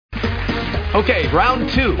Okay, round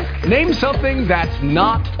 2. Name something that's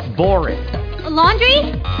not boring. A laundry?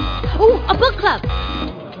 Ooh, a book club.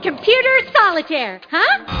 Computer solitaire,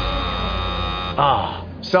 huh? Ah,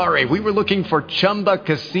 sorry, we were looking for Chumba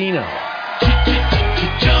Casino.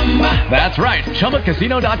 That's right,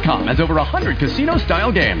 ChumbaCasino.com has over 100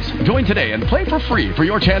 casino-style games. Join today and play for free for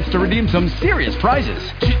your chance to redeem some serious prizes.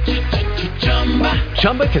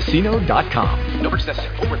 ChumbaCasino.com. No purchase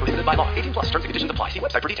necessary. Void where prohibited by law. 18 plus. Terms and conditions apply. See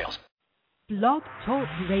website for details. Blog Talk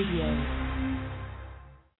Radio.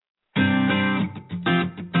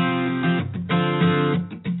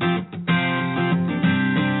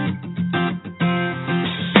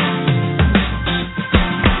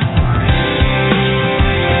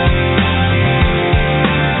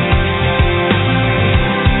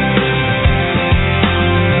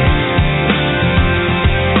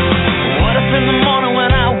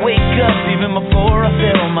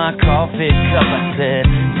 Coffee cup, I said,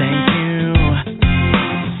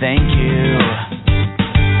 thank you.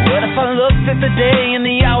 What if I looked at the day and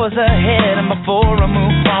the hours ahead, and before I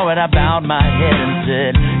moved forward, I bowed my head and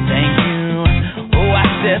said, thank you. Oh, I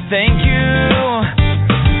said, thank you.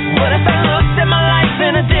 What if I looked at my life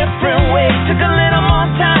in a different way, took a little more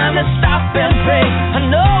time to stop and pray?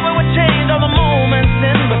 I know it would change all the moments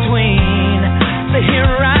in between. So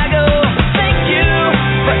here I go. Thank you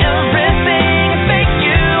for everything.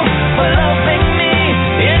 For loving me,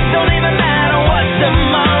 it don't even matter what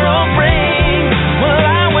tomorrow brings. Well,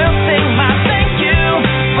 I will sing my thank you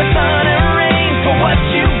for sun and rain, for what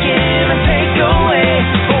you give and take away,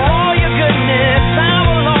 for all your goodness. I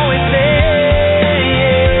will always say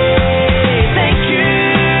thank you.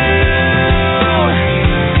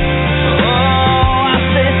 Oh, I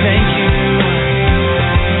say thank you.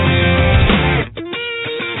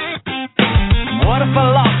 What if I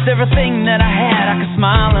lost everything that I had? I could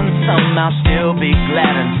smile and somehow still be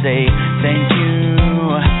glad and say thank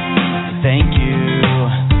you, thank you.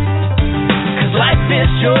 'Cause life is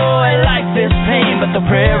joy, life is pain, but the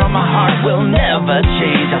prayer on my heart will never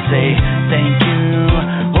change. I say thank you,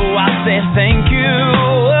 oh, I say thank you.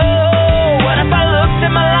 Oh, what if I looked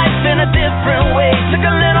at my life in a different way, took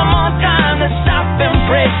a little more time to stop and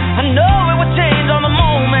pray? I know it would change all the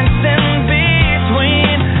moments in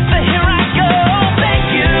between. So here I go.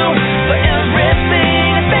 Thank you for everything.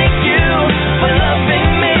 Thank you for loving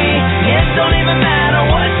me. It don't even matter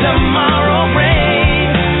what tomorrow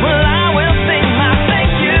brings. Well, I will sing my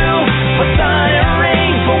thank you for sun and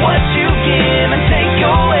rain, for what you give and take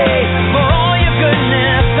away, for all your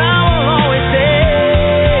goodness. I will always say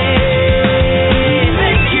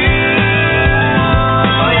thank you.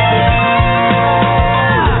 Oh, yeah.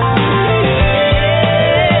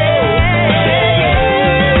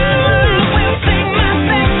 We'll sing my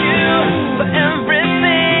thank you for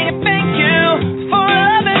everything. Thank you for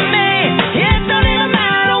loving me. It don't even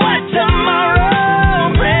matter what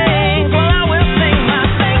tomorrow brings. Well, I will sing my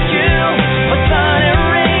thank you for sun and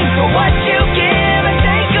rain, for what you give and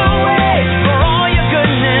take away, for all your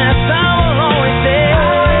goodness. I will always say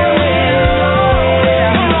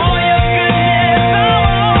for all your goodness. I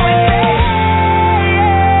will always say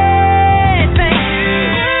thank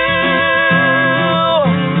you.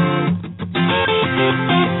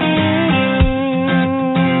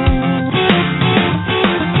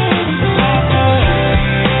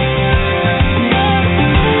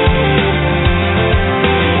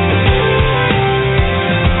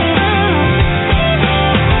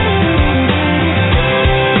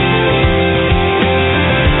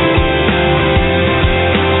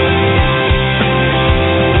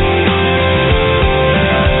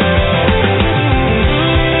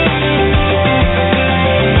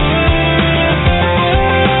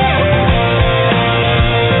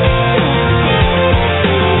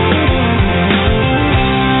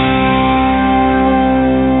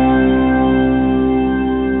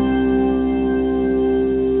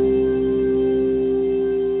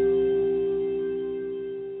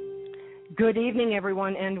 Good evening,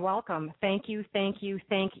 everyone, and welcome. Thank you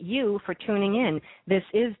for tuning in. This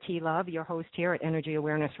is T-Love, your host here at Energy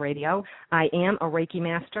Awareness Radio. I am a Reiki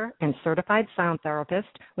Master and Certified Sound Therapist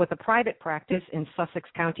with a private practice in Sussex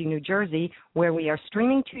County, New Jersey, where we are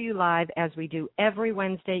streaming to you live as we do every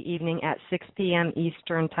Wednesday evening at 6 p.m.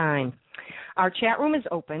 Eastern Time. Our chat room is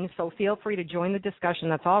open, so feel free to join the discussion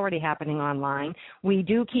that's already happening online. We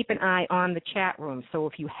do keep an eye on the chat room, so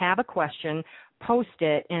if you have a question, post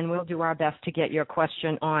it, and we'll do our best to get your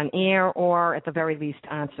question on air or, at the very least,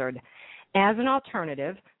 answered. As an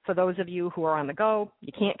alternative, For those of you who are on the go,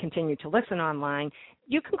 you can't continue to listen online,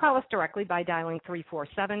 you can call us directly by dialing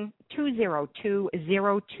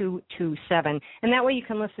 347-202-0227. And that way you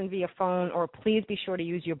can listen via phone, or please be sure to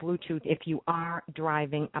use your Bluetooth if you are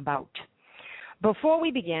driving about. Before we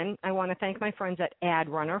begin, I want to thank my friends at Ad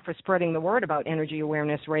Runner for spreading the word about Energy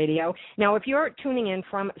Awareness Radio. Now, if you're tuning in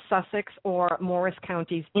from Sussex or Morris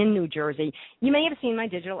counties in New Jersey, you may have seen my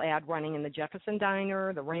digital ad running in the Jefferson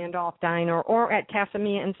Diner, the Randolph Diner, or at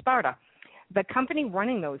Casamia in Sparta. The company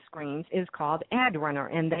running those screens is called Ad Runner,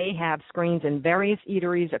 and they have screens in various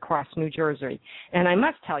eateries across New Jersey. And I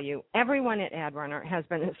must tell you, everyone at Ad Runner has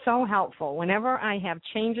been so helpful. Whenever I have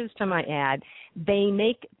changes to my ad, they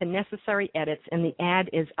make the necessary edits, and the ad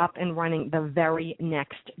is up and running the very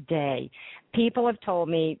next day. People have told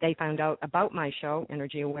me they found out about my show,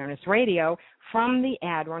 Energy Awareness Radio, from the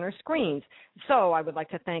Ad Runner screens. So I would like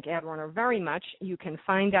to thank Ad Runner very much. You can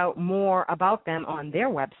find out more about them on their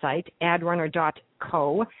website,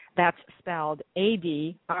 adrunner.co. That's spelled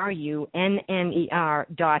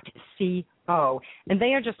ADRUNNER.co. And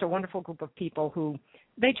they are just a wonderful group of people who,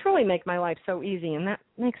 they truly make my life so easy, and that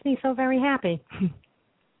makes me so very happy.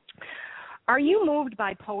 Are you moved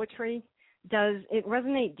by poetry? Does it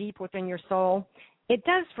resonate deep within your soul? It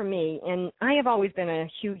does for me, and I have always been a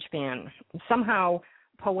huge fan. Somehow,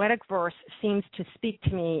 poetic verse seems to speak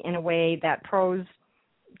to me in a way that prose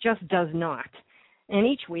just does not. And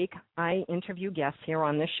each week, I interview guests here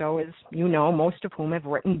on this show, as you know, most of whom have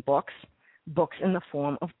written books in the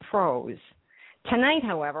form of prose. Tonight,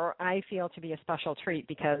 however, I feel to be a special treat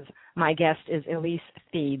because my guest is Elise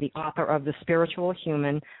Fee, the author of The Spiritual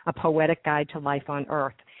Human, A Poetic Guide to Life on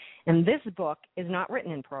Earth. And this book is not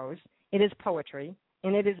written in prose. It is poetry,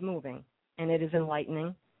 and it is moving, and it is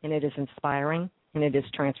enlightening, and it is inspiring, and it is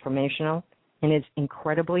transformational, and it's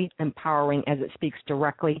incredibly empowering as it speaks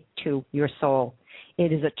directly to your soul.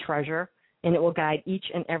 It is a treasure, and it will guide each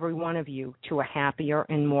and every one of you to a happier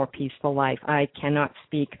and more peaceful life. I cannot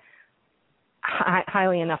speak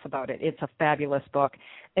highly enough about it. It's a fabulous book.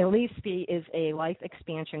 Elise Fee is a life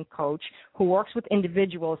expansion coach who works with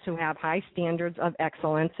individuals who have high standards of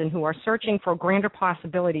excellence and who are searching for grander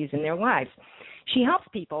possibilities in their lives. She helps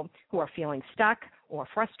people who are feeling stuck or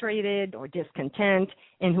frustrated or discontent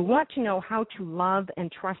and who want to know how to love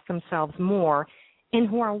and trust themselves more, and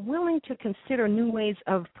who are willing to consider new ways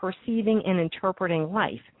of perceiving and interpreting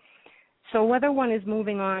life. So whether one is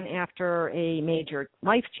moving on after a major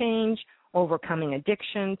life change, overcoming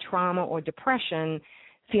addiction, trauma, or depression,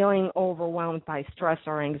 feeling overwhelmed by stress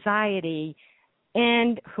or anxiety,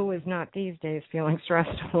 and who is not these days feeling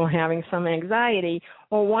stressed or having some anxiety,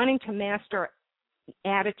 or wanting to master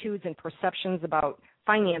attitudes and perceptions about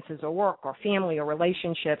finances or work or family or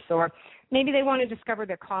relationships, or maybe they want to discover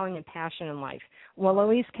their calling and passion in life. Well,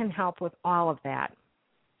 Elise can help with all of that.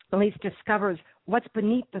 Elise discovers what's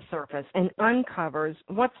beneath the surface and uncovers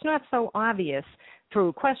what's not so obvious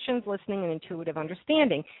through questions, listening, and intuitive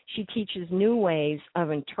understanding. She teaches new ways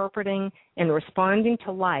of interpreting and responding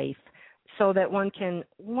to life so that one can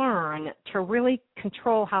learn to really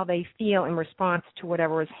control how they feel in response to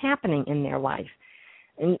whatever is happening in their life.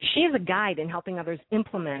 And she is a guide in helping others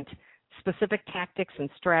implement specific tactics and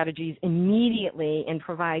strategies immediately and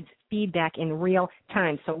provides feedback in real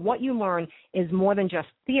time. So what you learn is more than just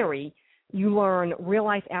theory. You learn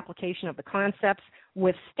real-life application of the concepts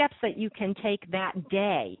with steps that you can take that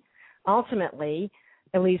day. Ultimately,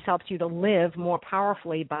 Elise helps you to live more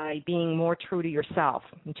powerfully by being more true to yourself.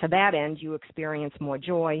 And to that end, you experience more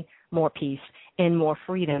joy, more peace, and more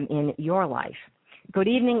freedom in your life. Good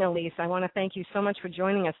evening, Elise. I want to thank you so much for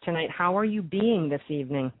joining us tonight. How are you being this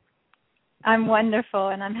evening? I'm wonderful,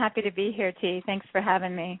 and I'm happy to be here, T. Thanks for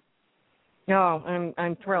having me. Oh,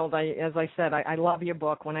 I'm thrilled. As I said, I love your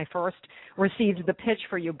book. When I first received the pitch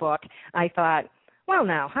for your book, I thought, well,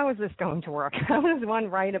 now, how is this going to work? How does one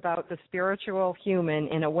write about the spiritual human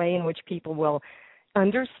in a way in which people will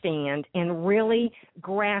understand and really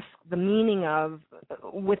grasp the meaning of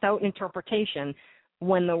without interpretation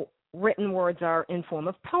when the written words are in form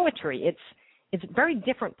of poetry? It's very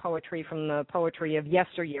different poetry from the poetry of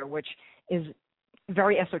yesteryear, which is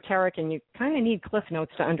very esoteric, and you kind of need cliff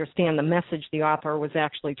notes to understand the message the author was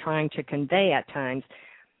actually trying to convey at times.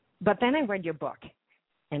 But then I read your book,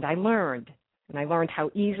 and I learned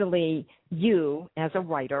how easily you, as a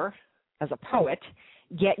writer, as a poet,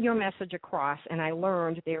 get your message across, and I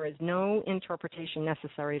learned there is no interpretation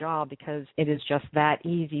necessary at all because it is just that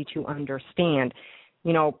easy to understand.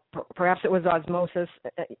 You know, perhaps it was osmosis.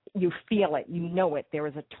 You feel it. You know it. There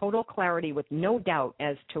is a total clarity with no doubt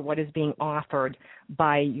as to what is being offered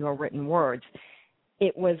by your written words.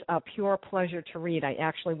 It was a pure pleasure to read. I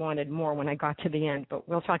actually wanted more when I got to the end, but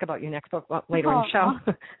we'll talk about your next book later in the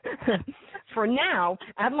show. For now,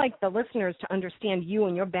 I'd like the listeners to understand you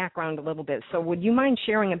and your background a little bit. So would you mind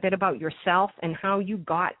sharing a bit about yourself and how you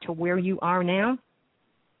got to where you are now?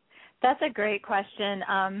 That's a great question.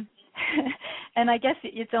 And I guess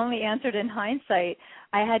it's only answered in hindsight.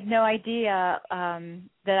 I had no idea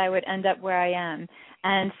that I would end up where I am.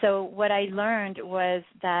 And so what I learned was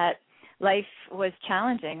that life was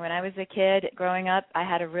challenging. When I was a kid growing up, I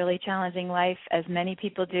had a really challenging life, as many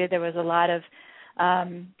people do. There was a lot of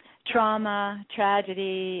trauma,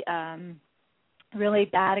 tragedy, really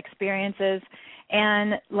bad experiences,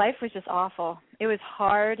 and life was just awful. It was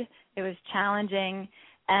hard. It was challenging.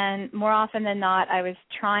 And more often than not, I was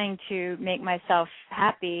trying to make myself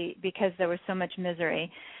happy because there was so much misery.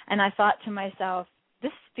 And I thought to myself,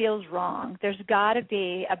 this feels wrong. There's got to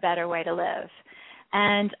be a better way to live.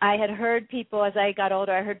 And I had heard people, as I got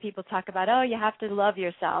older, I heard people talk about, oh, you have to love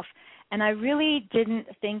yourself. And I really didn't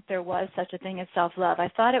think there was such a thing as self-love. I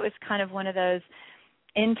thought it was kind of one of those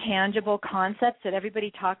intangible concepts that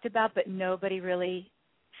everybody talked about, but nobody really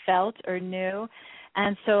felt or knew.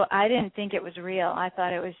 And so I didn't think it was real. I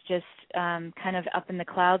thought it was just kind of up in the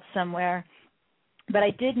clouds somewhere. But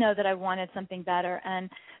I did know that I wanted something better. And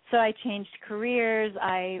so I changed careers.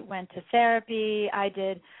 I went to therapy. I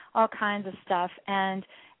did all kinds of stuff and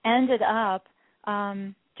ended up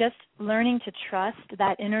just learning to trust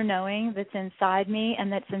that inner knowing that's inside me and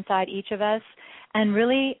that's inside each of us and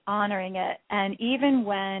really honoring it. And even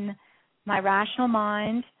when my rational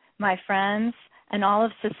mind, my friends, and all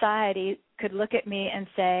of society could look at me and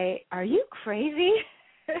say, are you crazy?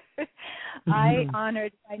 I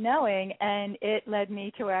honored my knowing, and it led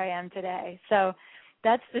me to where I am today. So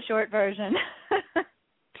that's the short version.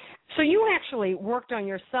 So you actually worked on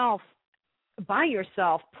yourself by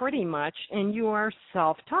yourself pretty much, and you are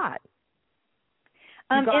self-taught.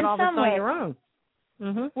 You got all this on your own.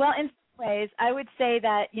 Mm-hmm. Well, in some ways, I would say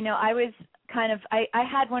that, I was kind of, I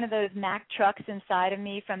had one of those Mack trucks inside of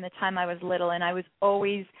me from the time I was little, and I was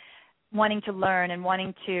always wanting to learn and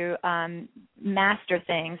wanting to master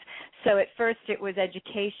things. So at first it was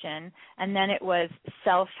education, and then it was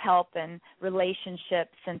self-help and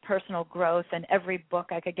relationships and personal growth and every book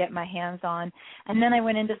I could get my hands on. And then I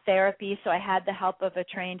went into therapy, so I had the help of a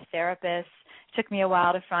trained therapist. It took me a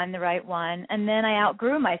while to find the right one. And then I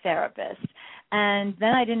outgrew my therapist. And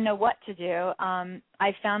then I didn't know what to do.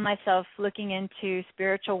 I found myself looking into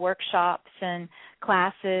spiritual workshops and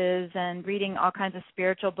classes and reading all kinds of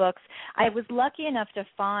spiritual books. I was lucky enough to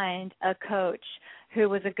find a coach who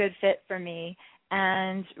was a good fit for me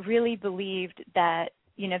and really believed that,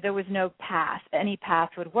 there was no path. Any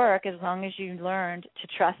path would work as long as you learned to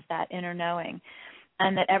trust that inner knowing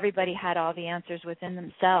and that everybody had all the answers within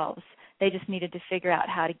themselves. They just needed to figure out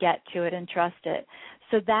how to get to it and trust it.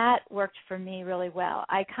 So that worked for me really well.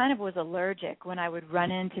 I kind of was allergic when I would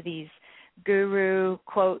run into these guru,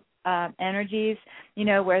 quote, energies,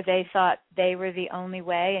 where they thought they were the only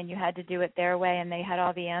way and you had to do it their way and they had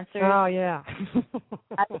all the answers. Oh, yeah.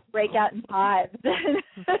 I would break out in hives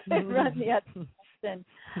and run the other direction.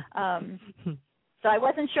 So I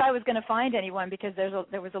wasn't sure I was going to find anyone because there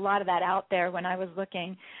was a lot of that out there when I was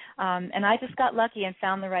looking. And I just got lucky and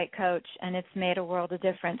found the right coach, and it's made a world of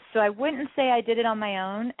difference. So I wouldn't say I did it on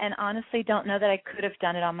my own, and honestly don't know that I could have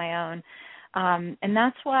done it on my own. And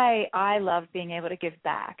that's why I love being able to give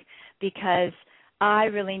back, because I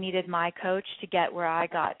really needed my coach to get where I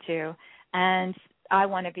got to. And I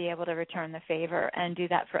want to be able to return the favor and do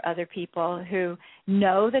that for other people who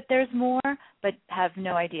know that there's more but have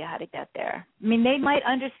no idea how to get there. I mean, they might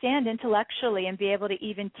understand intellectually and be able to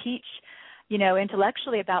even teach,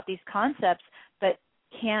 intellectually about these concepts, but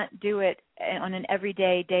can't do it on an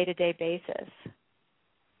everyday, day-to-day basis.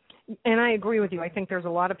 And I agree with you. I think there's a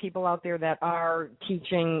lot of people out there that are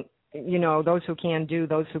teaching, those who can do,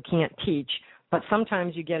 those who can't teach. But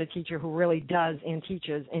sometimes you get a teacher who really does and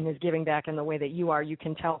teaches and is giving back in the way that you are. You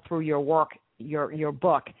can tell through your work, your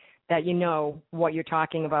book, that you know what you're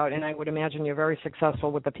talking about. And I would imagine you're very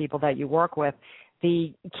successful with the people that you work with.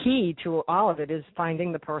 The key to all of it is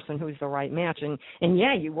finding the person who's the right match. And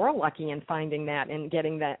yeah, you were lucky in finding that and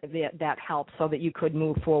getting that help so that you could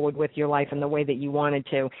move forward with your life in the way that you wanted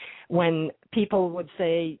to. When people would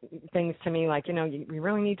say things to me like, you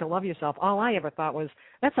really need to love yourself, all I ever thought was,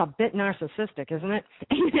 that's a bit narcissistic, isn't it?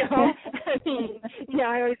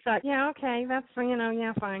 I always thought, yeah, okay, that's,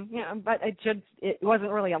 yeah, fine. Yeah, but it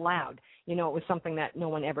wasn't really allowed. it was something that no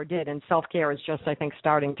one ever did. And self-care is just, I think,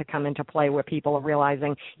 starting to come into play where people are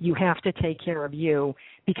realizing you have to take care of you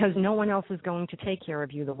because no one else is going to take care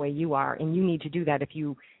of you the way you are. And you need to do that if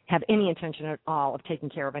you have any intention at all of taking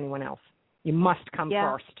care of anyone else. You must come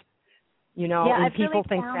first. And people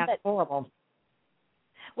think that's horrible.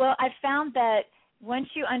 Well, I found that once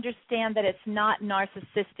you understand that it's not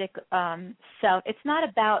narcissistic self, it's not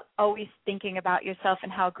about always thinking about yourself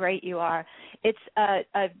and how great you are. It's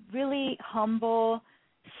a really humble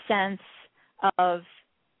sense of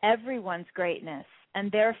everyone's greatness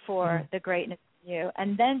and therefore the greatness in you.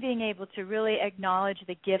 And then being able to really acknowledge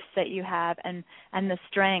the gifts that you have and the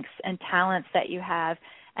strengths and talents that you have,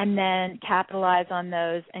 and then capitalize on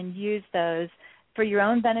those and use those for your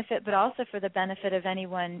own benefit, but also for the benefit of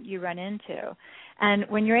anyone you run into. And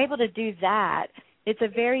when you're able to do that, it's a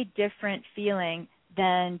very different feeling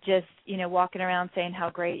than just, walking around saying how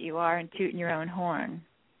great you are and tooting your own horn.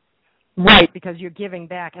 Right, because you're giving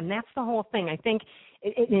back. And that's the whole thing. I think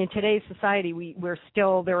in today's society,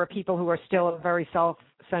 there are people who are still very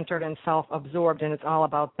self-centered and self-absorbed, and it's all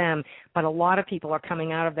about them. But a lot of people are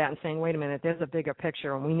coming out of that and saying, wait a minute, there's a bigger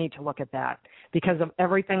picture, and we need to look at that. Because of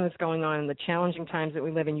everything that's going on in the challenging times that we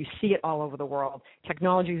live in, you see it all over the world.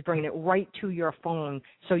 Technology is bringing it right to your phone,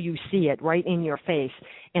 so you see it right in your face.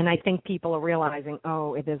 And I think people are realizing,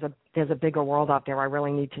 there's a bigger world out there. I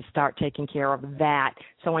really need to start taking care of that.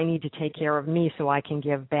 So I need to take care of me so I can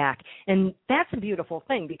give back. And that's a beautiful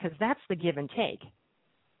thing because that's the give and take.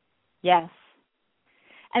 Yes.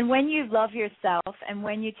 And when you love yourself and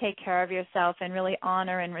when you take care of yourself and really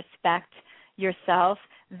honor and respect yourself,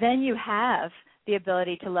 then you have the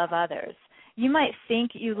ability to love others. You might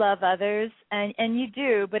think you love others, and you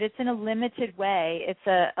do, but it's in a limited way.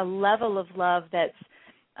 It's a level of love that's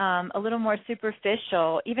a little more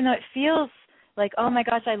superficial, even though it feels like, oh my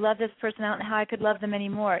gosh, I love this person, I don't know how I could love them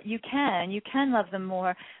anymore. You can love them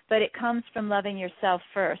more, but it comes from loving yourself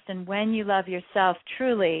first. And when you love yourself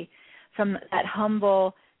truly from that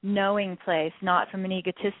humble, knowing place, not from an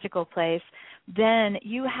egotistical place, then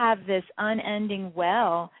you have this unending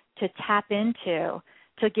well to tap into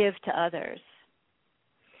to give to others.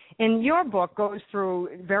 And your book goes through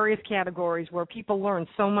various categories where people learn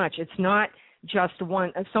so much. It's not just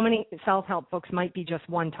one. So many self-help books might be just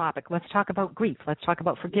one topic. Let's talk about grief. Let's talk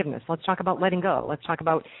about forgiveness. Let's talk about letting go. Let's talk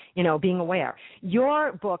about, being aware.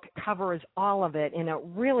 Your book covers all of it in a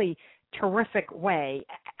really terrific way.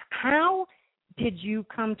 How did you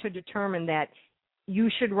come to determine that you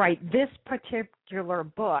should write this particular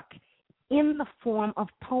book in the form of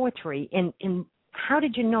poetry, and how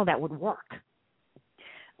did you know that would work?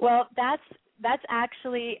 Well, that's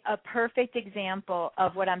actually a perfect example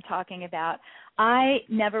of what I'm talking about. I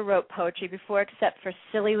never wrote poetry before except for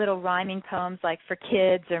silly little rhyming poems like for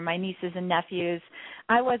kids or my nieces and nephews.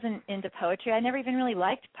 I wasn't into poetry. I never even really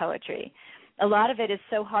liked poetry. A lot of it is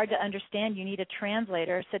so hard to understand. You need a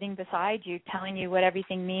translator sitting beside you telling you what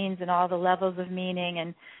everything means and all the levels of meaning,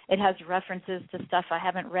 and it has references to stuff I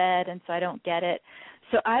haven't read, and so I don't get it.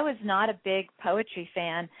 So I was not a big poetry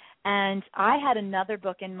fan, and I had another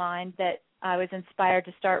book in mind that I was inspired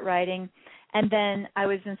to start writing, and then I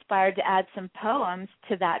was inspired to add some poems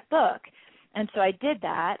to that book. And so I did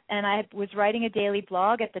that, and I was writing a daily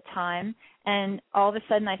blog at the time, and all of a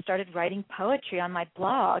sudden I started writing poetry on my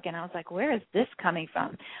blog, and I was like, where is this coming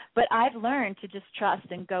from? But I've learned to just trust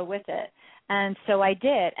and go with it. And so I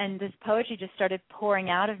did, and this poetry just started pouring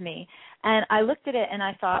out of me. And I looked at it, and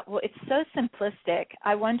I thought, well, it's so simplistic.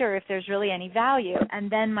 I wonder if there's really any value.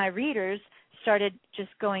 And then my readers started just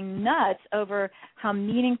going nuts over how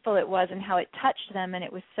meaningful it was and how it touched them, and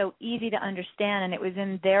it was so easy to understand, and it was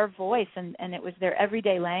in their voice, and it was their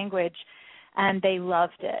everyday language, and they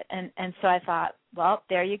loved it. And so I thought, well,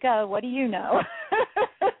 there you go. What do you know?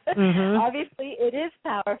 Mm-hmm. Obviously, it is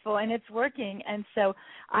powerful, and it's working, and so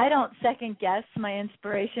I don't second-guess my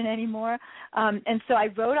inspiration anymore. And so I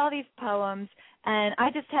wrote all these poems, and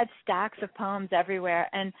I just had stacks of poems everywhere,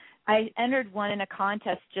 and I entered one in a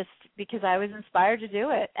contest just because I was inspired to do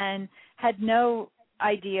it and had no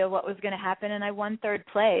idea what was going to happen, and I won third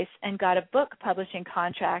place and got a book publishing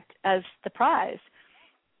contract as the prize.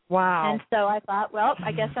 Wow. And so I thought, well,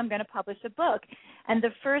 I guess I'm going to publish a book. And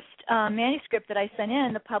the first manuscript that I sent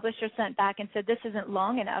in, the publisher sent back and said, this isn't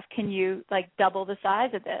long enough. Can you, double the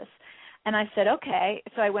size of this? And I said, okay.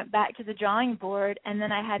 So I went back to the drawing board, and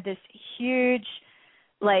then I had this huge,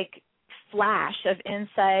 flash of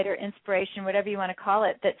insight or inspiration, whatever you want to call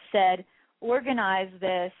it, that said, organize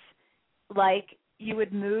this like you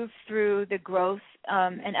would move through the growth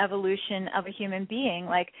an evolution of a human being.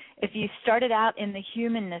 Like if you started out in the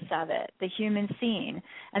humanness of it, the human scene,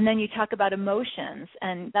 and then you talk about emotions,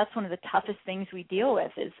 and that's one of the toughest things we deal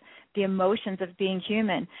with is the emotions of being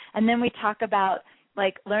human. And then we talk about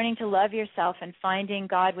like learning to love yourself and finding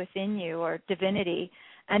God within you or divinity.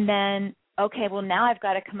 And then, okay, well now I've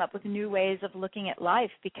got to come up with new ways of looking at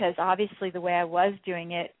life because obviously the way I was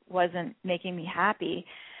doing it wasn't making me happy.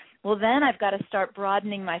 Well, then I've got to start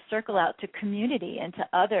broadening my circle out to community and to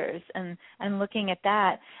others and looking at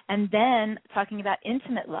that. And then talking about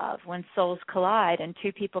intimate love when souls collide and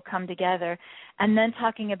two people come together. And then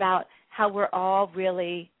talking about how we're all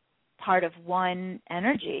really part of one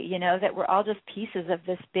energy, you know, that we're all just pieces of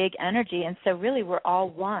this big energy. And so really we're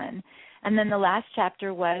all one. And then the last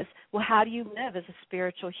chapter was, well, how do you live as a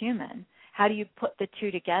spiritual human? How do you put the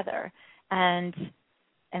two together and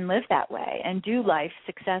live that way and do life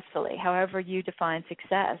successfully, however you define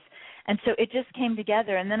success? And so it just came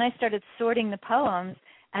together. And then I started sorting the poems,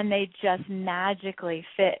 and they just magically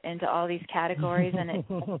fit into all these categories, and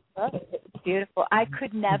it's beautiful. I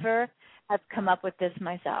could never have come up with this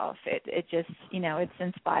myself. It just, you know, it's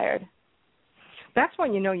inspired. That's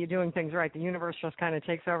when you know you're doing things right. The universe just kind of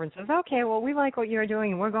takes over and says, okay, well, we like what you're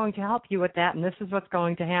doing, and we're going to help you with that, and this is what's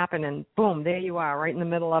going to happen. And boom, there you are, right in the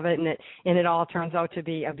middle of it, and it all turns out to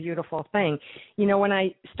be a beautiful thing. You know, when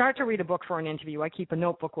I start to read a book for an interview, I keep a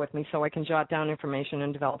notebook with me so I can jot down information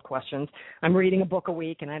and develop questions. I'm reading a book a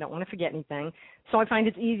week, and I don't want to forget anything, so I find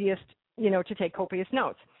it's easiest, you know, to take copious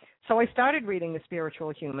notes. So I started reading The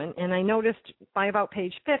Spiritual Human, and I noticed by about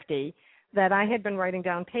page 50 that I had been writing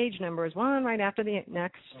down page numbers one right after the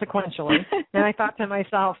next sequentially, and I thought to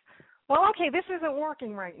myself, well, okay, this isn't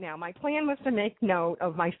working right now. My plan was to make note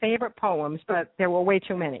of my favorite poems, but there were way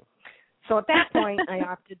too many. So at that point, I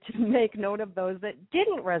opted to make note of those that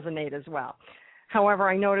didn't resonate as well. However,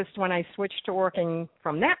 I noticed when I switched to working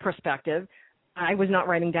from that perspective, I was not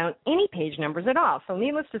writing down any page numbers at all. So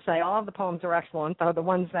needless to say, all of the poems are excellent, though the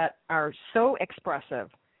ones that are so expressive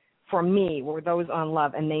for me were those on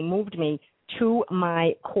love, and they moved me to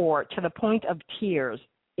my core, to the point of tears,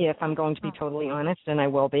 if I'm going to be totally honest, and I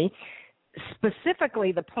will be.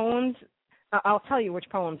 Specifically, the poems, I'll tell you which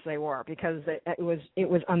poems they were, because it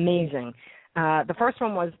was amazing. The first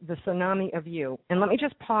one was The Tsunami of You. And let me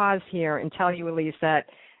just pause here and tell you, Elise, that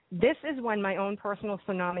this is when my own personal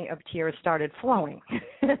tsunami of tears started flowing.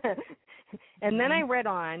 And then I read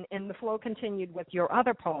on, and the flow continued with your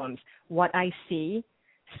other poems, What I See,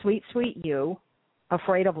 Sweet, Sweet You,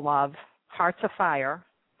 Afraid of Love, Hearts of Fire,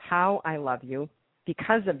 How I Love You,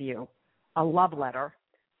 Because of You, A Love Letter,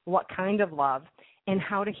 What Kind of Love, and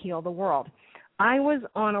How to Heal the World. I was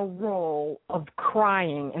on a roll of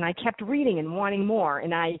crying, and I kept reading and wanting more,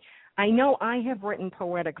 and I know I have written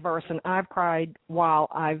poetic verse, and I've cried while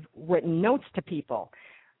I've written notes to people.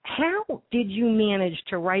 How did you manage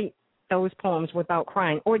to write those poems without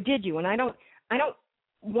crying, or did you? And I don't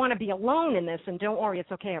want to be alone in this, and don't worry,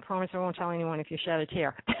 it's okay. I promise I won't tell anyone if you shed a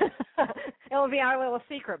tear. It'll be our little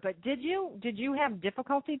secret. But did you have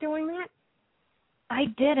difficulty doing that? I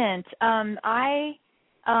didn't. And I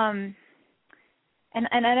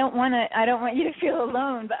don't want you to feel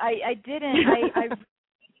alone, but I didn't. I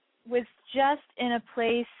was just in a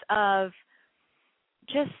place of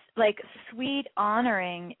just like sweet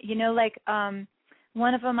honoring, you know, like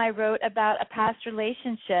one of them I wrote about a past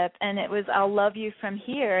relationship, and it was I'll love you from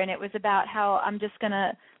here, and it was about how I'm just going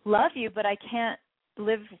to love you, but I can't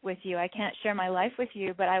live with you. I can't share my life with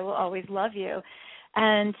you, but I will always love you.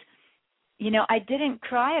 And, you know, I didn't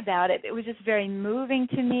cry about it. It was just very moving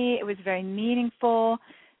to me. It was very meaningful,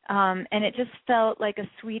 and it just felt like a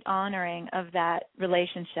sweet honoring of that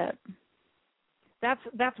relationship.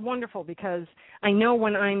 That's wonderful, because I know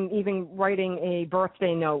when I'm even writing a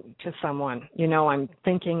birthday note to someone, you know, I'm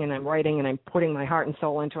thinking and I'm writing and I'm putting my heart and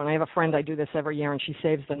soul into it. And I have a friend, I do this every year, and she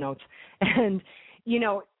saves the notes. And, you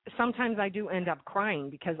know, sometimes I do end up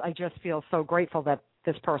crying because I just feel so grateful that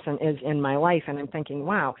this person is in my life. And I'm thinking,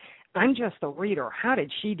 wow, I'm just a reader. How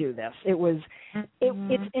did she do this? It's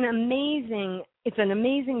an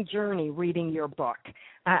amazing journey reading your book.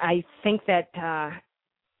 I think that,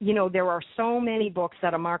 you know, there are so many books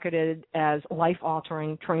that are marketed as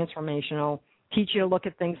life-altering, transformational, teach you to look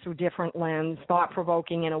at things through different lens,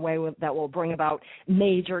 thought-provoking in a way that will bring about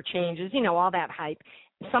major changes, you know, all that hype.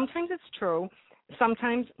 Sometimes it's true,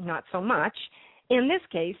 sometimes not so much. In this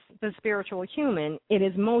case, The Spiritual Human, it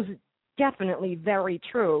is most definitely very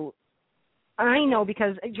true. I know,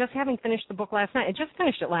 because just having finished the book last night, I just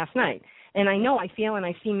finished it last night, and I know I feel and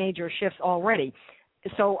I see major shifts already.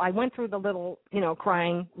 So I went through the little, you know,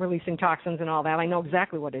 crying, releasing toxins and all that. I know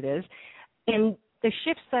exactly what it is. And the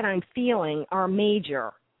shifts that I'm feeling are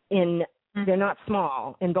major they're not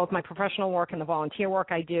small in both my professional work and the volunteer work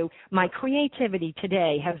I do. My creativity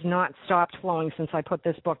today has not stopped flowing since I put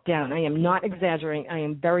this book down. I am not exaggerating. I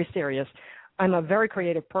am very serious. I'm a very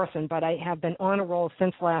creative person, but I have been on a roll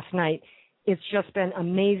since last night. It's just been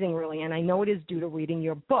amazing, really, and I know it is due to reading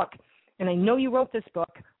your book. And I know you wrote this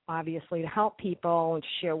book, obviously, to help people and to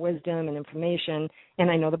share wisdom and information, and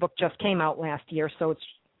I know the book just came out last year, so it's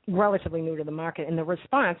relatively new to the market, and the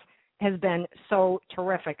response has been so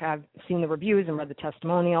terrific. I've seen the reviews and read the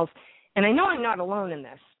testimonials, and I know I'm not alone in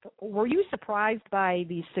this. Were you surprised by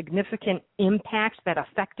the significant impacts that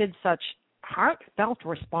affected such heartfelt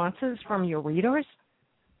responses from your readers?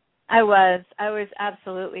 I was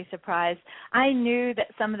absolutely surprised. I knew that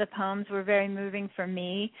some of the poems were very moving for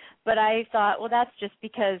me, but I thought, well, that's just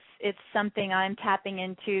because it's something I'm tapping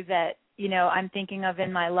into that, I'm thinking of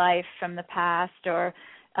in my life from the past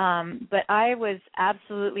but I was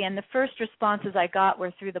absolutely, and the first responses I got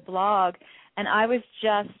were through the blog, and I was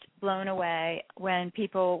just blown away when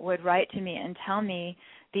people would write to me and tell me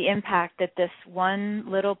the impact that this one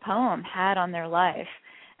little poem had on their life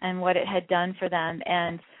and what it had done for them,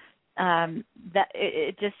 and that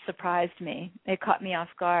it just surprised me. It caught me off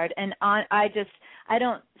guard, and I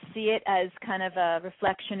don't see it as kind of a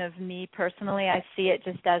reflection of me personally. I see it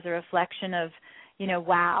just as a reflection of,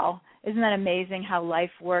 wow, isn't that amazing how life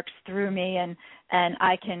works through me, and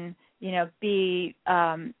I can, be,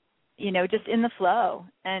 just in the flow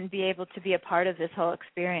and be able to be a part of this whole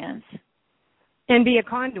experience. And be a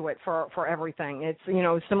conduit for everything. It's,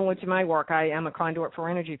 similar to my work. I am a conduit for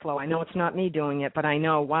energy flow. I know it's not me doing it, but I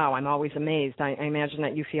know, wow, I'm always amazed. I imagine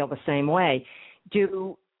that you feel the same way.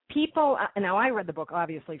 Do people, now I read the book,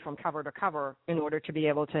 obviously, from cover to cover in order to be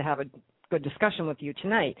able to have a good discussion with you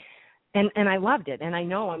tonight. And I loved it, and I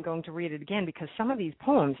know I'm going to read it again because some of these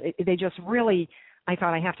poems, they just really, I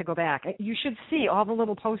thought I have to go back. You should see all the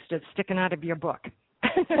little Post-its sticking out of your book.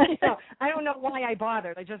 I don't know why I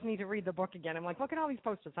bothered. I just need to read the book again. I'm like, look at all these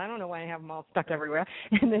Post-its. I don't know why I have them all stuck everywhere.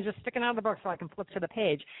 And they're just sticking out of the book so I can flip to the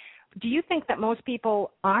page. Do you think that most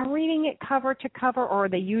people are reading it cover to cover, or are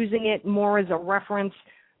they using it more as a reference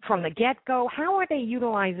from the get-go? How are they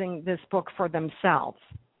utilizing this book for themselves?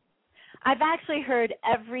 I've actually heard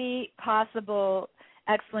every possible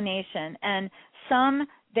explanation, and some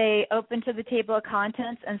they open to the table of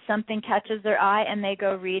contents and something catches their eye and they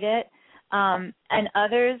go read it, and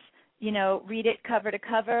others, read it cover to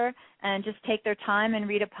cover and just take their time and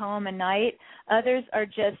read a poem a night. Others are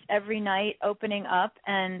just every night opening up,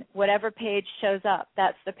 and whatever page shows up,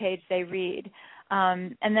 that's the page they read.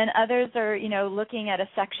 And then others are, looking at a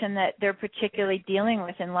section that they're particularly dealing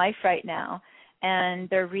with in life right now, and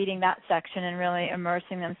they're reading that section and really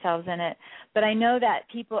immersing themselves in it. But I know that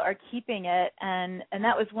people are keeping it, and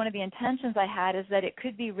that was one of the intentions I had, is that it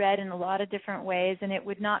could be read in a lot of different ways, and it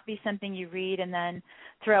would not be something you read and then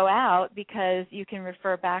throw out, because you can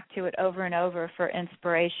refer back to it over and over for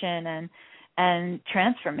inspiration and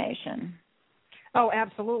transformation. Oh,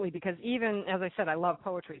 absolutely, because even, as I said, I love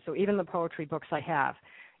poetry, so even the poetry books I have,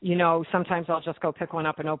 sometimes I'll just go pick one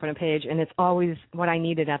up and open a page, and it's always what I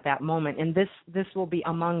needed at that moment. And this will be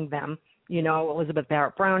among them. Elizabeth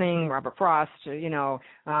Barrett Browning, Robert Frost, even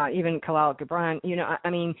Khalil Gibran.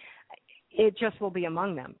 It just will be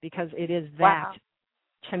among them because it is that,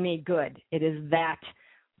 to me, good. It is that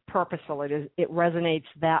purposeful. It resonates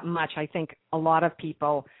that much. I think a lot of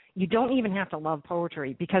people, you don't even have to love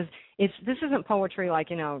poetry, because this isn't poetry like,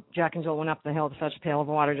 Jack and Jill went up the hill to fetch a pail of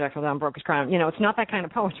water, Jack fell down, broke his crown. It's not that kind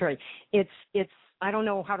of poetry. It's I don't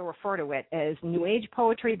know how to refer to it as New Age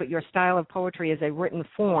poetry, but your style of poetry is a written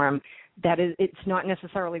form that is, it's not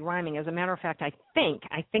necessarily rhyming. As a matter of fact, I think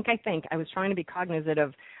I was trying to be cognizant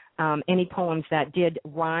of any poems that did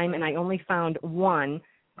rhyme, and I only found one,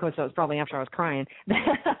 because it was probably after I was crying, that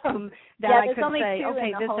I could say,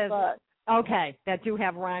 okay, this is... Okay, that do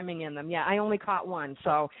have rhyming in them. Yeah, I only caught one,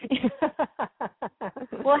 so.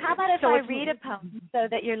 Well, how about if I read a poem so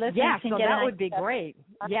that your listeners can get an idea? Yeah, so that would be great.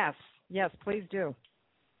 Yes, please do.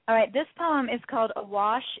 All right, this poem is called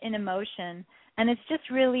Awash in Emotion, and it's just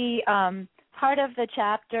really part of the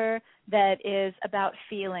chapter that is about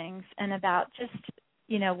feelings and about just,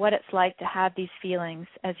 what it's like to have these feelings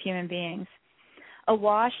as human beings.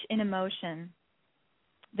 Awash in emotion.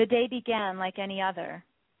 The day began like any other,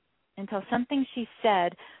 until something she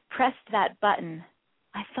said pressed that button.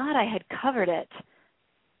 I thought I had covered it.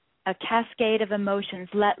 A cascade of emotions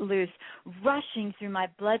let loose, rushing through my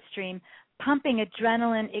bloodstream, pumping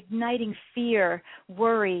adrenaline, igniting fear,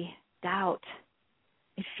 worry, doubt.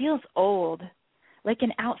 It feels old, like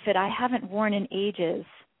an outfit I haven't worn in ages.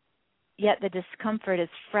 Yet the discomfort is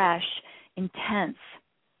fresh, intense,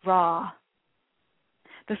 raw.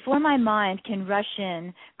 Before my mind can rush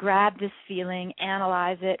in, grab this feeling,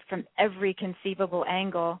 analyze it from every conceivable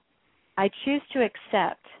angle, I choose to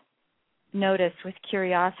accept, notice with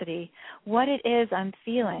curiosity what it is I'm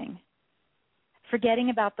feeling, forgetting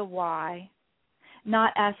about the why,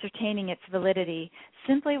 not ascertaining its validity,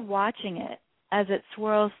 simply watching it as it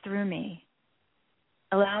swirls through me,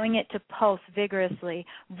 allowing it to pulse vigorously,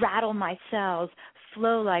 rattle my cells,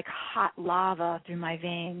 flow like hot lava through my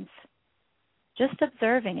veins. Just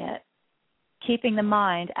observing it, keeping the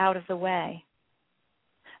mind out of the way.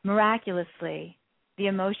 Miraculously, the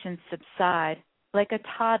emotions subside like a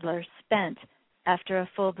toddler spent after a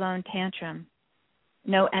full-blown tantrum.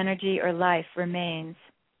 No energy or life remains.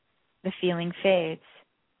 The feeling fades,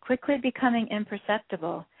 quickly becoming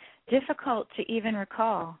imperceptible, difficult to even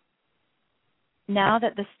recall. Now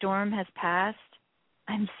that the storm has passed,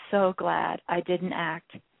 I'm so glad I didn't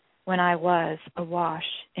act when I was awash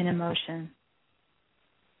in emotion.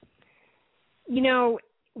 You know,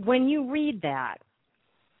 when you read that,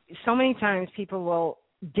 so many times people will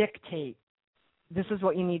dictate, this is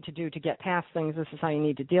what you need to do to get past things, this is how you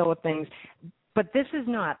need to deal with things. But this is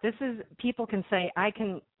not. This is, people can say, I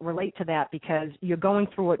can relate to that because you're going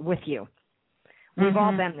through it with you. We've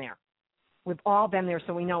all been there. We've all been there,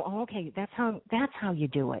 so we know, oh, okay, that's how you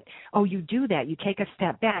do it. Oh, you do that. You take a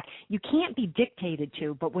step back. You can't be dictated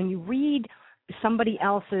to, but when you read somebody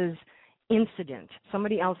else's incident,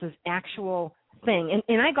 somebody else's actual thing,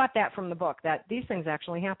 and I got that from the book, that these things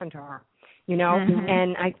actually happened to her, you know,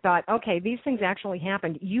 and I thought, okay, these things actually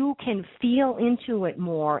happened. You can feel into it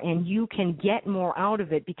more, and you can get more out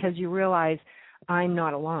of it because you realize I'm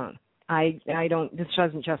not alone. I don't, this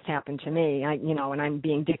doesn't just happen to me, and I'm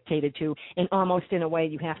being dictated to, and almost in a way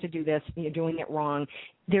you have to do this, you're doing it wrong.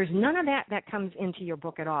 There's none of that comes into your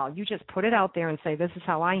book at all. You just put it out there and say, this is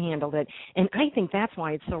how I handled it, and I think that's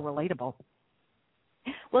why it's so relatable.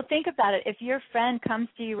 Well, think about it. If your friend comes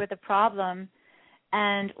to you with a problem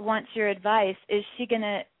and wants your advice, is she going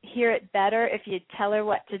to hear it better if you tell her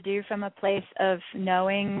what to do from a place of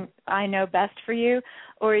knowing I know best for you?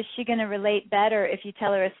 Or is she going to relate better if you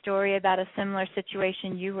tell her a story about a similar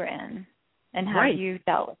situation you were in and how you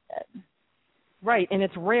dealt with it? Right, and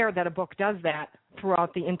it's rare that a book does that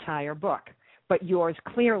throughout the entire book, but yours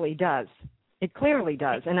clearly does. It clearly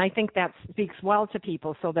does, and I think that speaks well to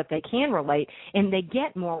people so that they can relate and they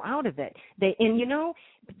get more out of it.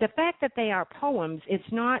 The fact that they are poems,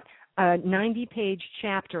 it's not a 90-page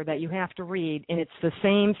chapter that you have to read, and it's the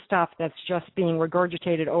same stuff that's just being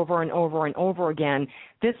regurgitated over and over and over again.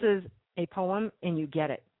 This is a poem, and you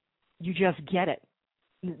get it. You just get it.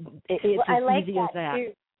 It's as easy as that.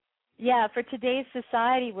 Too. Yeah, for today's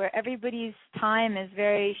society where everybody's time is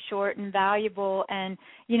very short and valuable, and,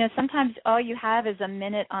 sometimes all you have is a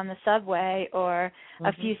minute on the subway or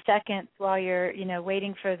a few seconds while you're,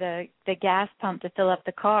 waiting for the gas pump to fill up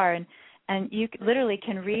the car, and you literally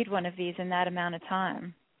can read one of these in that amount of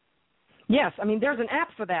time. Yes, there's an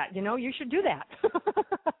app for that. You should do that.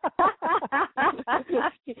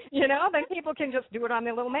 Then people can just do it on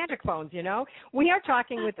their little magic phones, We are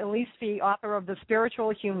talking with Elise Fee, author of The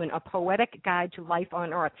Spiritual Human, A Poetic Guide to Life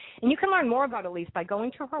on Earth. And you can learn more about Elise by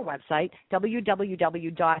going to her website,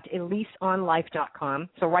 www.eliseonlife.com.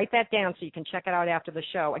 So write that down so you can check it out after the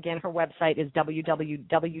show. Again, her website is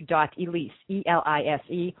www.elise,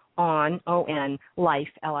 E-L-I-S-E,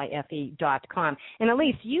 life.com. And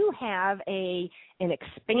Elise, you have an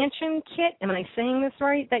expansion kit, am I saying this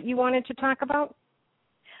right, that you wanted to talk about?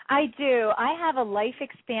 I do. I have a life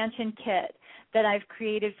expansion kit that I've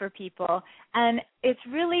created for people, and it's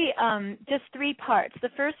really just 3 parts. The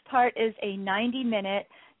first part is a 90-minute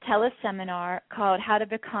teleseminar called How to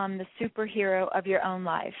Become the Superhero of Your Own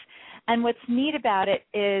Life. And what's neat about it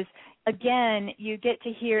is, again, you get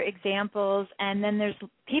to hear examples, and then there's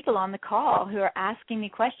people on the call who are asking me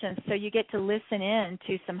questions, so you get to listen in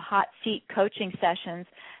to some hot seat coaching sessions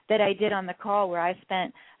that I did on the call where I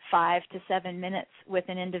spent 5 to 7 minutes with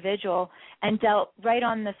an individual and dealt right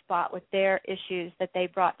on the spot with their issues that they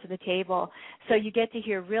brought to the table. So you get to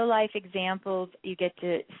hear real-life examples, you get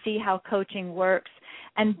to see how coaching works,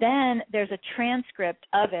 and then there's a transcript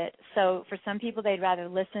of it. So for some people, they'd rather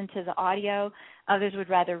listen to the audio. Others would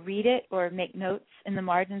rather read it or make notes in the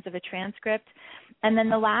margins of a transcript. And then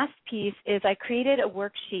the last piece is I created a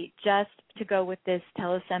worksheet just to go with this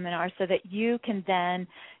teleseminar so that you can then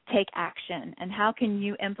take action. And how can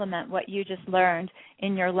you implement what you just learned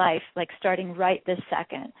in your life, like starting right this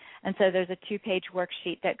second? And so there's a 2-page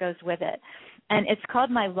worksheet that goes with it. And it's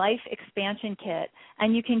called my Life Expansion Kit,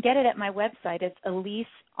 and you can get it at my website. It's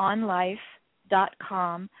eliseonlife.com.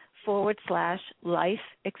 tealove.com/life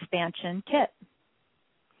expansion kit.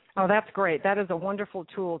 Oh, that's great. That is a wonderful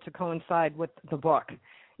tool to coincide with the book,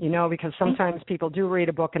 you know, because sometimes people do read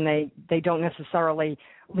a book and they don't necessarily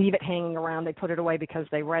leave it hanging around. They put it away because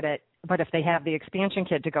they read it. But if they have the expansion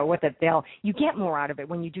kit to go with it, you get more out of it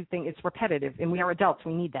when you do think it's repetitive. And we are adults.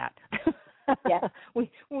 We need that. Yes. we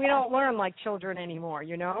don't learn like children anymore,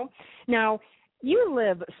 you know. Now, you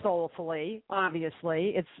live soulfully,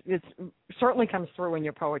 obviously. It's certainly comes through in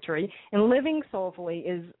your poetry. And living soulfully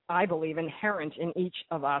is, I believe, inherent in each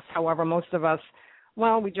of us. However, most of us,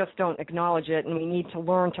 well, we just don't acknowledge it, and we need to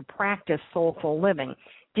learn to practice soulful living.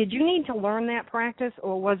 Did you need to learn that practice,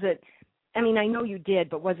 or was it, I mean, I know you did,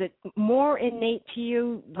 but was it more innate to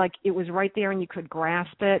you, like it was right there and you could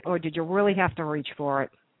grasp it, or did you really have to reach for it?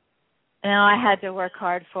 No, I had to work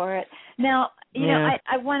hard for it. Now, you know,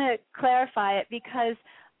 I want to clarify it because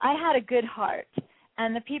I had a good heart,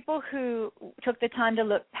 and the people who took the time to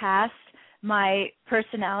look past my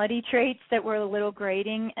personality traits that were a little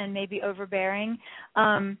grating and maybe overbearing,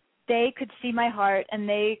 they could see my heart and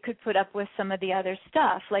they could put up with some of the other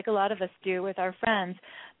stuff, like a lot of us do with our friends.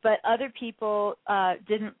 But other people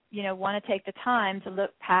didn't, you know, want to take the time to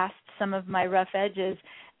look past some of my rough edges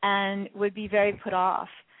and would be very put off.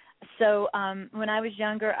 So when I was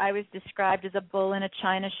younger, I was described as a bull in a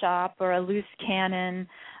china shop or a loose cannon.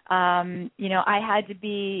 You know, I had to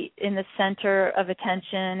be in the center of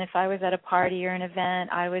attention. If I was at a party or an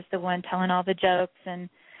event, I was the one telling all the jokes. And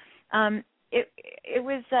it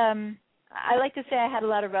was, I like to say I had a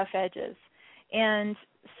lot of rough edges. And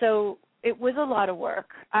so it was a lot of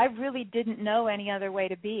work. I really didn't know any other way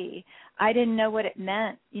to be. I didn't know what it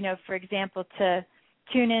meant, you know, for example, to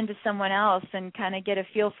tune into someone else and kind of get a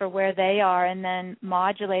feel for where they are and then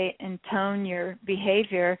modulate and tone your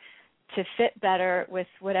behavior to fit better with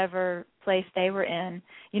whatever place they were in.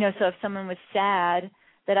 You know, so if someone was sad,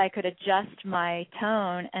 that I could adjust my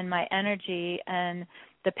tone and my energy and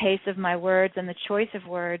the pace of my words and the choice of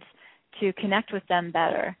words to connect with them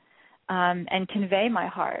better and convey my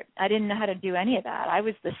heart. I didn't know how to do any of that. I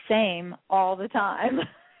was the same all the time.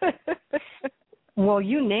 Well,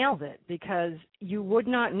 you nailed it, because you would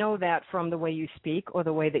not know that from the way you speak or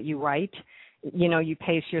the way that you write. You know, you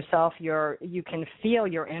pace yourself. You can feel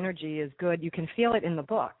your energy is good. You can feel it in the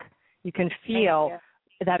book. You can feel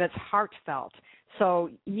that it's heartfelt. So,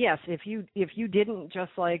 yes, if you didn't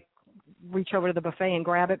just like reach over to the buffet and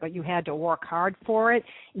grab it, but you had to work hard for it,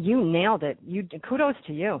 you nailed it. Kudos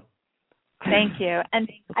to you. Thank you.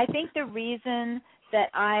 And I think the reason that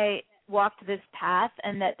I walked this path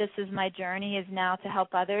and that this is my journey is now to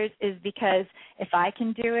help others is because if I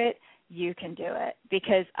can do it, you can do it.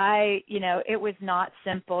 Because it was not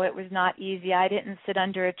simple. It was not easy. I didn't sit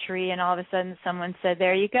under a tree and all of a sudden someone said,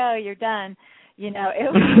 there you go, you're done. You know,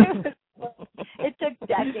 it took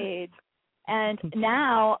decades. And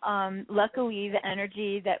now, luckily, the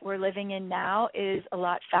energy that we're living in now is a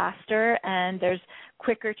lot faster, and there's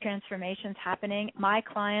quicker transformations happening. My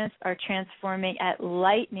clients are transforming at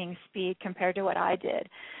lightning speed compared to what I did.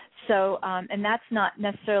 So, and that's not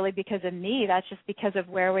necessarily because of me. That's just because of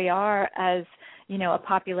where we are as, you know, a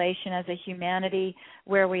population, as a humanity,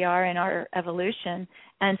 where we are in our evolution.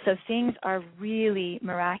 And so things are really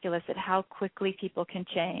miraculous at how quickly people can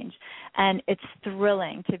change. And it's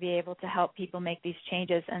thrilling to be able to help people make these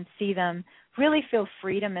changes and see them really feel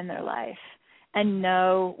freedom in their life and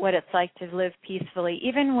know what it's like to live peacefully,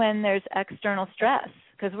 even when there's external stress,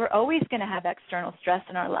 because we're always going to have external stress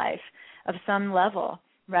in our life of some level.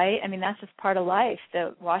 Right? I mean, that's just part of life.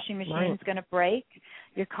 The washing machine is going to break.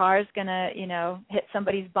 Your car's going to, you know, hit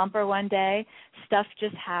somebody's bumper one day. Stuff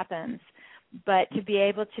just happens. But to be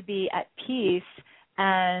able to be at peace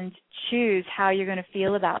and choose how you're going to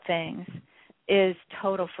feel about things is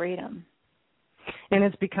total freedom. And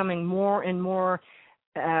it's becoming more and more,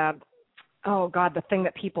 the thing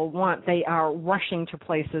that people want. They are rushing to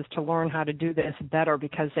places to learn how to do this better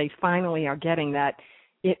because they finally are getting that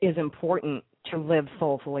it is important to live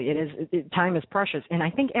soulfully. Time is precious, and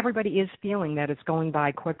I think everybody is feeling that it's going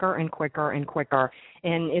by quicker and quicker and quicker.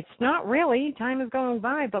 And it's not really time is going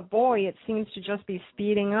by, but boy, it seems to just be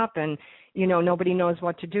speeding up, and you know, nobody knows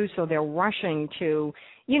what to do, so they're rushing to,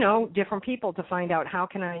 you know, different people to find out how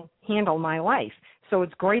can I handle my life. So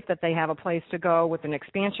it's great that they have a place to go with an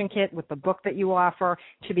expansion kit, with the book that you offer,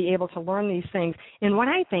 to be able to learn these things in what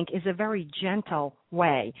I think is a very gentle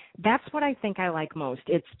way. That's what I think I like most.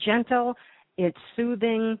 It's gentle, it's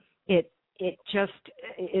soothing, it's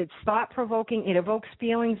thought-provoking, it evokes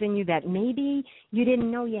feelings in you that maybe you didn't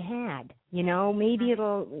know you had. You know, maybe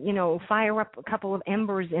it'll, you know, fire up a couple of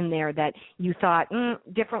embers in there that you thought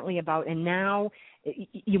differently about, and now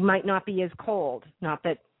you might not be as cold. Not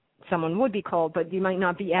that someone would be cold, but you might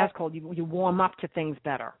not be as cold. You warm up to things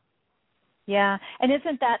better. Yeah, and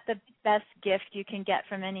isn't that the best gift you can get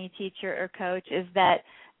from any teacher or coach, is that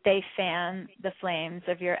they fan the flames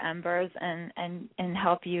of your embers and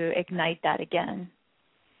help you ignite that again?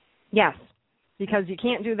 Yes, because you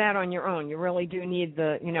can't do that on your own. You really do need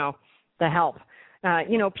the help.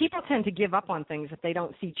 People tend to give up on things if they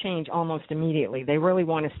don't see change almost immediately. They really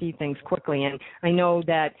want to see things quickly. And I know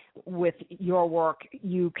that with your work,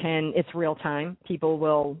 it's real time. People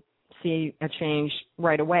will see a change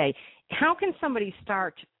right away. How can somebody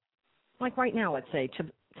start, like right now, let's say, to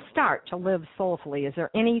start to live soulfully? Is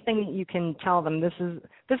there anything that you can tell them, this is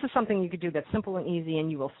something you could do that's simple and easy,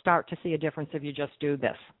 and you will start to see a difference if you just do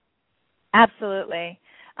this? Absolutely.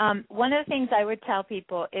 One of the things I would tell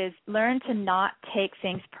people is learn to not take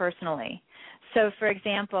things personally. So, for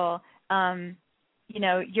example,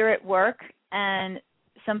 you're at work and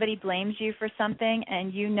somebody blames you for something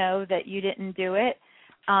and you know that you didn't do it,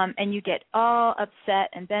 and you get all upset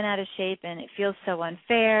and bent out of shape, and it feels so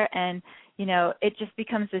unfair, and it just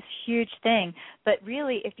becomes this huge thing. But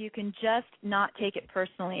really, if you can just not take it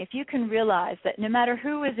personally, if you can realize that no matter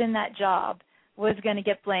who was in that job was going to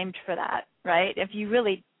get blamed for that, right? If you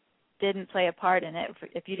really didn't play a part in it,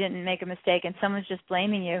 if you didn't make a mistake and someone's just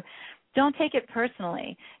blaming you, don't take it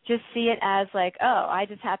personally. Just see it as like, oh, I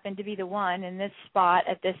just happened to be the one in this spot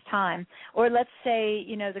at this time. Or let's say,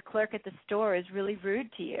 the clerk at the store is really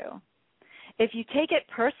rude to you. If you take it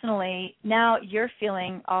personally, now you're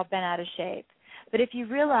feeling all bent out of shape. But if you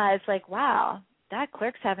realize, like, wow, that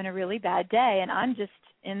clerk's having a really bad day and I'm just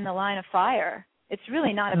in the line of fire, it's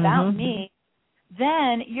really not about me,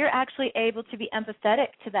 then you're actually able to be empathetic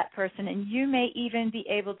to that person, and you may even be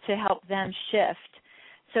able to help them shift.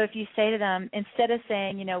 So if you say to them, instead of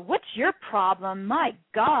saying, what's your problem? My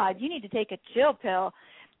God, you need to take a chill pill.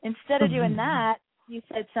 Instead of doing that, you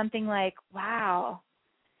said something like, wow,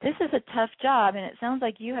 this is a tough job, and it sounds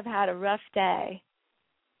like you have had a rough day.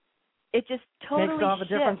 It just totally makes all the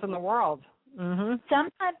difference in the world. Mm-hmm.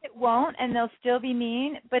 Sometimes it won't, and they'll still be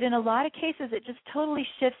mean, but in a lot of cases, it just totally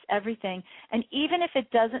shifts everything. And even if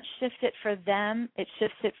it doesn't shift it for them, it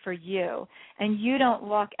shifts it for you. And you don't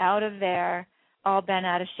walk out of there all bent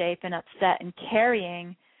out of shape and upset and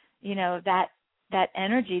carrying, that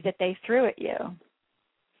energy that they threw at you.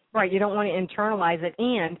 Right, you don't want to internalize it.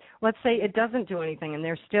 And let's say it doesn't do anything and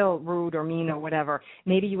they're still rude or mean or whatever.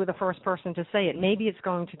 Maybe you were the first person to say it. Maybe it's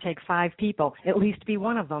going to take 5 people, at least be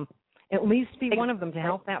one of them. At least be one of them to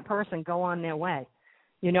help that person go on their way,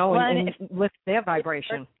 and lift their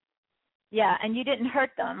vibration. Yeah, and you didn't hurt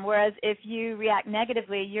them. Whereas if you react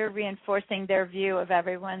negatively, you're reinforcing their view of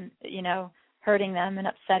everyone, hurting them and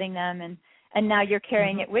upsetting them. And now you're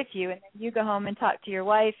carrying it with you. And then you go home and talk to your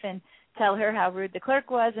wife and tell her how rude the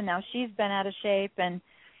clerk was, and now she's been out of shape. And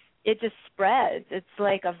it just spreads. It's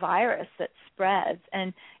like a virus that spreads.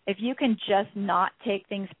 And if you can just not take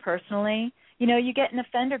things personally, you get an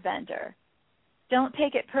offender bender. Don't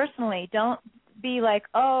take it personally. Don't be like,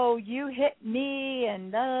 oh, you hit me,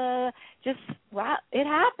 and just, wow, it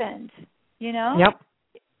happened, Yep.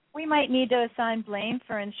 We might need to assign blame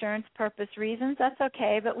for insurance purpose reasons. That's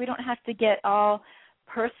okay, but we don't have to get all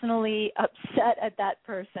personally upset at that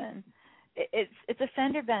person. It's a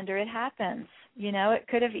fender bender. It happens. It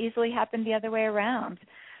could have easily happened the other way around.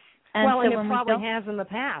 And well, so and it probably has in the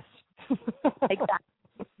past.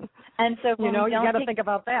 Exactly. And so you got to think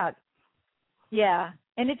about that. Yeah,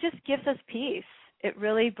 and it just gives us peace. It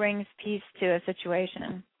really brings peace to a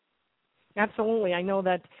situation. Absolutely. I know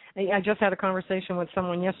that I just had a conversation with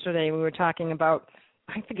someone yesterday. We were talking about,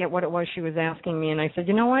 I forget what it was she was asking me, and I said,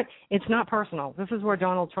 you know what? It's not personal. This is where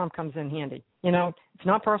Donald Trump comes in handy. It's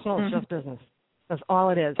not personal. It's just business. That's all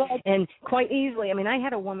it is. And quite easily, I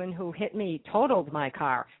had a woman who hit me, totaled my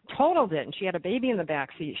car, totaled it, and she had a baby in the back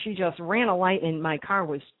seat. She just ran a light, and my car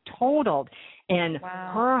was totaled. And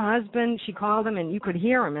her husband, she called him, and you could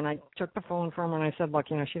hear him. And I took the phone from her, and I said, look,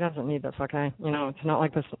 she doesn't need this, okay? It's not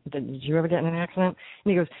like this. Did you ever get in an accident?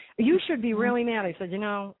 And he goes, you should be really mad. I said,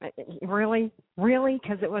 really? Really?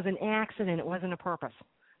 Because it was an accident. It wasn't a purpose.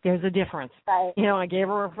 There's a difference. Right. I gave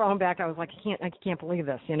her her phone back. I was like, I can't believe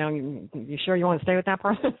this. You sure you want to stay with that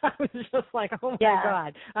person? I was just like, oh my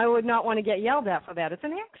God. I would not want to get yelled at for that. It's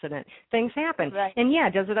an accident. Things happen. Right. And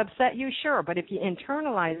does it upset you? Sure. But if you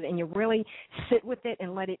internalize it and you really sit with it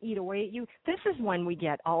and let it eat away at you, this is when we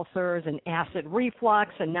get ulcers and acid reflux,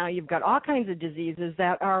 and now you've got all kinds of diseases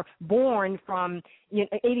that are born from,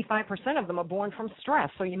 85% of them are born from stress.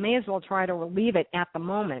 So you may as well try to relieve it at the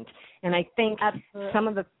moment. And I think some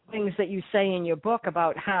of the things that you say in your book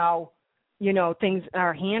about how, things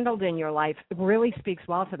are handled in your life really speaks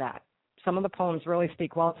well to that. Some of the poems really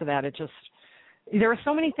speak well to that. There are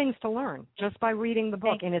so many things to learn just by reading the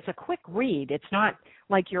book, and it's a quick read. It's not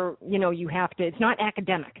like it's not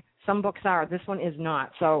academic. Some books are. This one is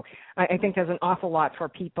not. So I think there's an awful lot for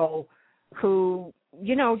people who,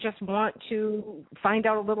 just want to find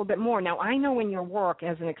out a little bit more. Now, I know in your work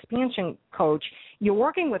as an expansion coach, you're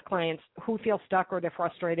working with clients who feel stuck or they're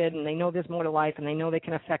frustrated and they know there's more to life and they know they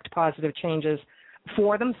can affect positive changes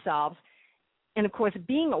for themselves. And, of course,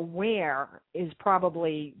 being aware is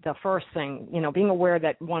probably the first thing. Being aware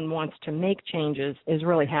that one wants to make changes is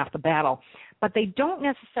really half the battle. But they don't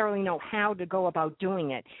necessarily know how to go about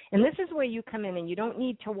doing it. And this is where you come in, and you don't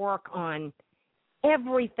need to work on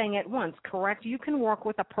everything at once, correct? You can work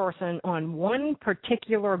with a person on one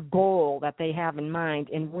particular goal that they have in mind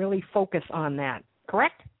and really focus on that,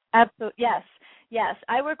 correct? Absolutely, yes. Yes,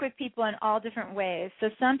 I work with people in all different ways. So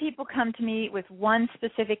some people come to me with one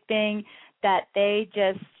specific thing that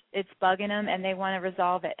it's bugging them and they want to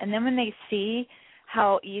resolve it. And then when they see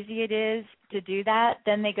how easy it is to do that,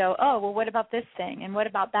 then they go, oh, well, what about this thing? And what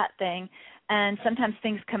about that thing? And sometimes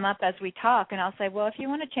things come up as we talk, and I'll say, well, if you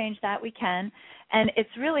want to change that, we can. And it's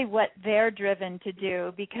really what they're driven to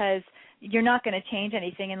do, because you're not going to change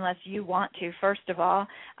anything unless you want to, first of all.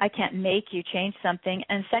 I can't make you change something.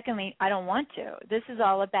 And secondly, I don't want to. This is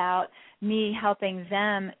all about me helping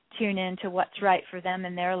them tune into what's right for them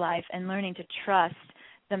in their life and learning to trust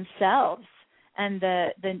themselves and the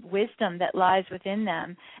wisdom that lies within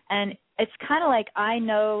them. And it's kind of like I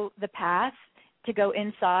know the path to go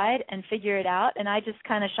inside and figure it out, and I just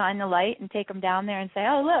kind of shine the light and take them down there and say,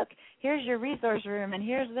 oh, look, here's your resource room, and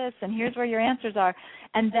here's this, and here's where your answers are.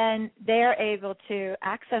 And then they're able to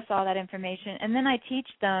access all that information. And then I teach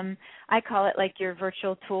them, I call it like your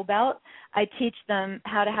virtual tool belt. I teach them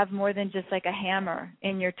how to have more than just like a hammer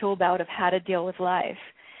in your tool belt of how to deal with life.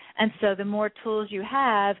 And so the more tools you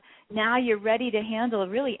have, now you're ready to handle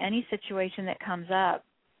really any situation that comes up.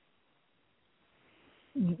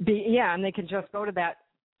 And they can just go to that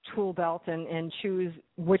tool belt and choose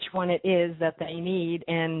which one it is that they need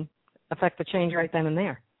and affect the change right then and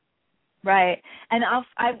there. Right. And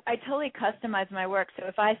I totally customize my work. So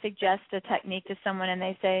if I suggest a technique to someone and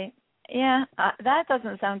they say, that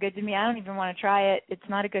doesn't sound good to me, I don't even want to try it, it's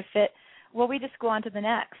not a good fit, well, we just go on to the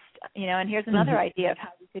next, and here's another idea of how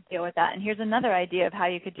you could deal with that, and here's another idea of how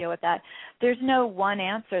you could deal with that. There's no one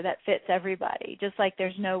answer that fits everybody, just like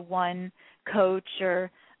there's no one coach or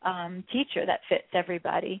teacher that fits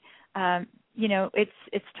everybody.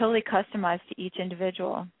 It's totally customized to each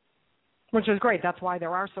individual. Which is great. That's why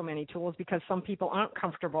there are so many tools, because some people aren't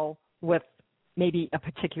comfortable with maybe a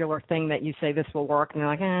particular thing that you say this will work, and they're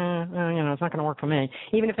like, it's not going to work for me.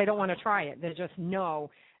 Even if they don't want to try it, they just know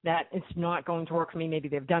that it's not going to work for me. Maybe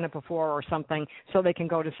they've done it before or something, so they can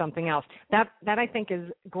go to something else. That I think is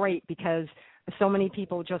great, because so many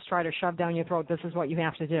people just try to shove down your throat, this is what you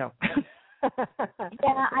have to do.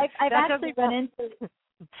 I've actually run into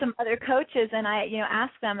some other coaches, and I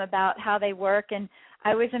ask them about how they work, and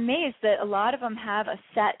I was amazed that a lot of them have a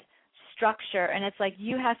set structure, and it's like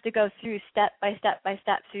you have to go through step by step by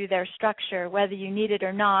step through their structure, whether you need it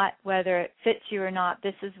or not, whether it fits you or not.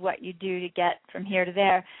 This is what you do to get from here to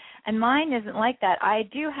there. And mine isn't like that. I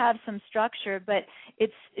do have some structure, but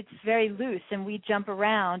it's very loose, and we jump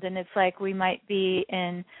around, and it's like we might be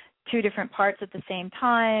in two different parts at the same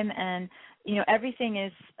time, and everything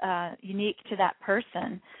is unique to that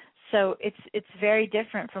person. So it's very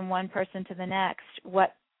different from one person to the next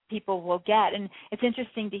what people will get. And it's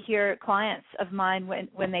interesting to hear clients of mine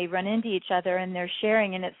when they run into each other and they're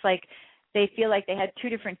sharing, and it's like they feel like they had two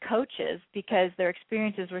different coaches because their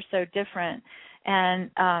experiences were so different. And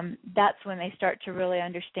that's when they start to really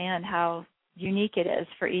understand how unique it is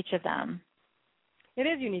for each of them. It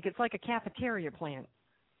is unique. It's like a cafeteria plan.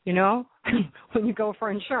 When you go for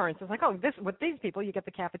insurance, it's like, with these people, you get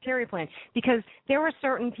the cafeteria plan. Because there are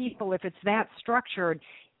certain people, if it's that structured,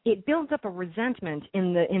 it builds up a resentment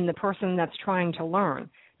in the person that's trying to learn.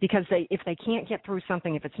 Because if they can't get through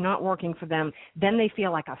something, if it's not working for them, then they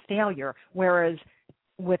feel like a failure. Whereas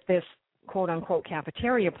with this quote-unquote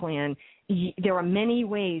cafeteria plan, there are many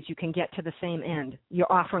ways you can get to the same end.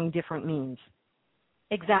 You're offering different means.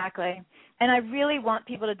 Exactly. And I really want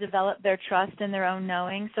people to develop their trust in their own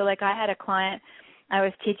knowing. So like I had a client, I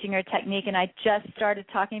was teaching her a technique, and I just started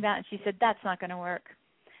talking about it, and she said, that's not going to work.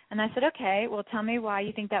 And I said, okay, well, tell me why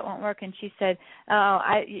you think that won't work. And she said,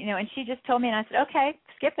 and she just told me, and I said, okay,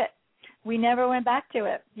 skip it. We never went back to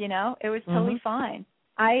it. It was totally fine.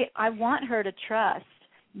 I want her to trust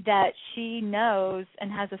that she knows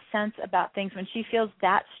and has a sense about things. When she feels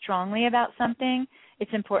that strongly about something,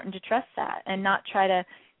 it's important to trust that and not try to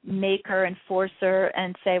make her and force her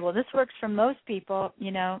and say, well, this works for most people.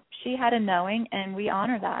 You know, she had a knowing, and we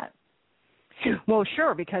honor that. Well,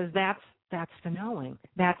 sure, because that's the knowing.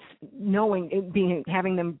 That's knowing,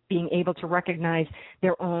 having them being able to recognize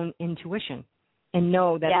their own intuition and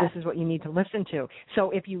know that this is what you need to listen to.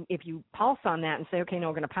 So if you pulse on that and say, okay, no,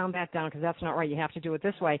 we're going to pound that down because that's not right, you have to do it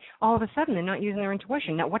this way, all of a sudden they're not using their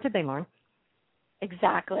intuition. Now, what did they learn?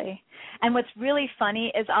 Exactly. And what's really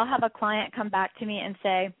funny is I'll have a client come back to me and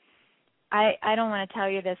say, I don't want to tell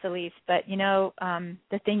you this, Elise, but, you know,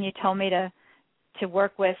 the thing you told me to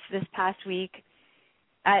work with this past week,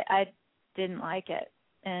 I didn't like it,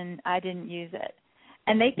 and I didn't use it.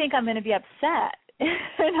 And they think I'm going to be upset,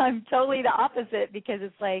 and I'm totally the opposite, because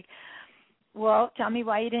it's like, well, tell me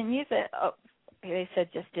why you didn't use it. Oh, they said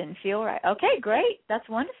just didn't feel right. Okay, great. That's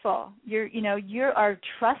wonderful. You are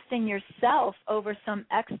trusting yourself over some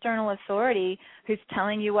external authority who's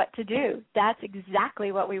telling you what to do. That's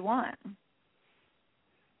exactly what we want.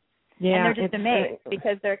 Yeah, and they're just amazed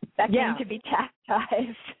because they're expecting to be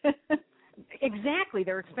chastised. Exactly.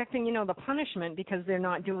 They're expecting, the punishment because they're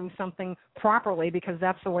not doing something properly, because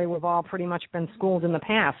that's the way we've all pretty much been schooled in the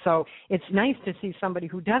past. So it's nice to see somebody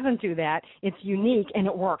who doesn't do that. It's unique and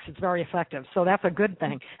it works. It's very effective. So that's a good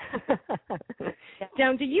thing.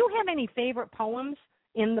 Now, do you have any favorite poems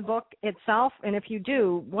in the book itself? And if you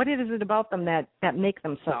do, what is it about them that make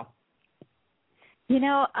them so?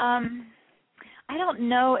 I don't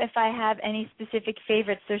know if I have any specific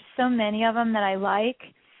favorites. There's so many of them that I like.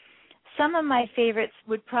 Some of my favorites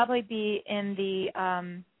would probably be in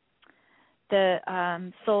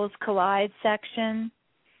the Souls Collide section.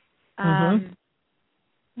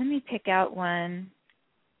 Let me pick out one.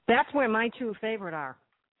 That's where my two favorite are.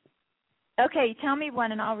 Okay, tell me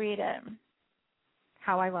one and I'll read it.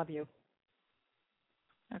 How I Love You.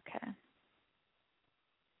 Okay.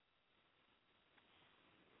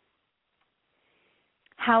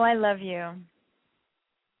 How I love you.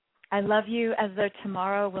 I love you as though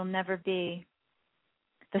tomorrow will never be.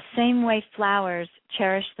 The same way flowers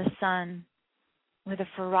cherish the sun, with a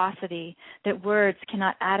ferocity that words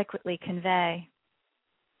cannot adequately convey.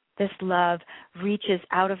 This love reaches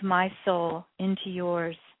out of my soul into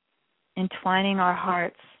yours, entwining our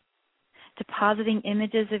hearts, depositing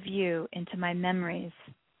images of you into my memories,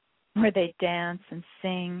 where they dance and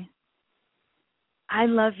sing. I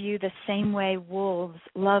love you the same way wolves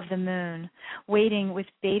love the moon, waiting with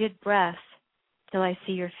bated breath till I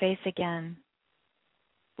see your face again.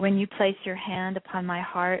 When you place your hand upon my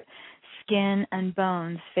heart, skin and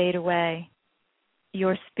bones fade away.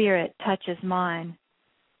 Your spirit touches mine,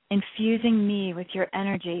 infusing me with your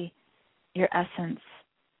energy, your essence,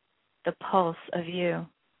 the pulse of you.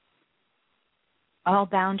 All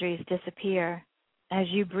boundaries disappear. As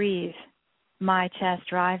you breathe, my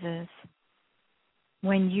chest rises.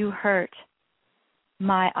 When you hurt,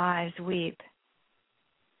 my eyes weep.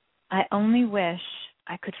 I only wish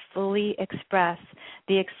I could fully express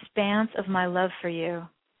the expanse of my love for you.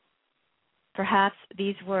 Perhaps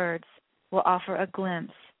these words will offer a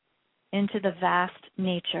glimpse into the vast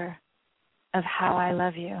nature of how I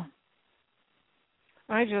love you.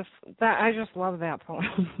 I just love that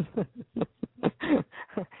poem.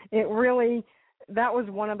 It really, that was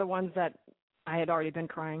one of the ones that I had already been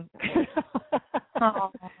crying.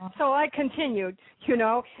 So I continued,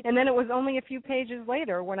 and then it was only a few pages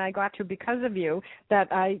later when I got to Because of You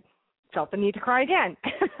that I felt the need to cry again.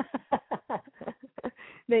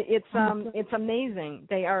 It's amazing.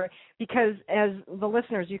 They are, because as the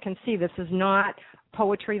listeners, you can see this is not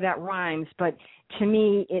poetry that rhymes, but to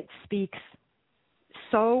me it speaks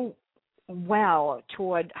so well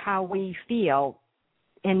toward how we feel,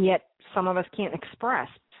 and yet some of us can't express.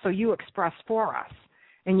 So you express for us,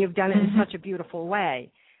 and you've done it in such a beautiful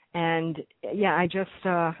way. And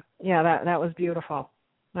that was beautiful.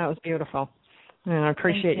 That was beautiful. And I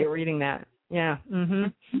appreciate you reading that. Yeah.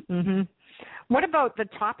 What about the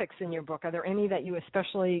topics in your book? Are there any that you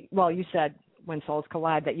especially, you said When Souls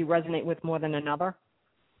Collide, that you resonate with more than another?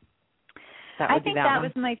 I think that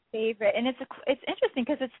was my favorite, and it's interesting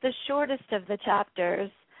because it's the shortest of the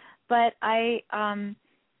chapters, but I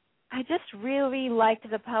just really liked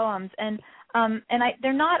the poems, and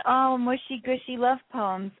they're not all mushy gushy love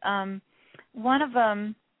poems. One of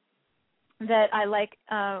them that I like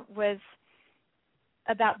was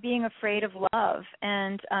about being afraid of love,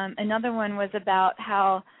 and another one was about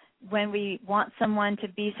how when we want someone to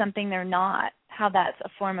be something they're not, how that's a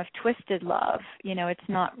form of twisted love. It's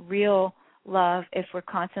not real love if we're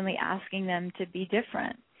constantly asking them to be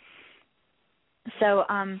different. So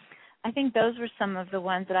I think those were some of the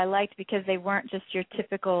ones that I liked because they weren't just your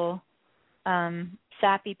typical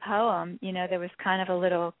sappy poem. You know, there was kind of a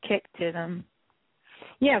little kick to them.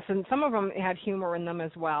 Yes, and some of them had humor in them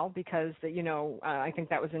as well because, you know, I think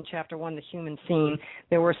that was in chapter 1, the human scene.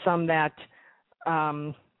 There were some that,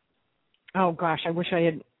 oh gosh, I wish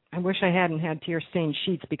I hadn't had tear-stained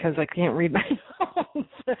sheets because I can't read my notes.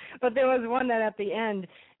 But there was one that at the end,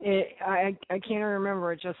 I can't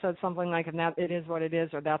remember. It just said something like, "And that it is what it is,"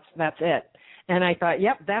 or "That's it." And I thought,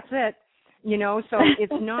 "Yep, that's it." You know, so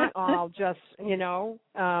it's not all just, you know,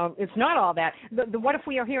 it's not all that. The what if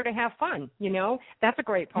we are here to have fun, you know? That's a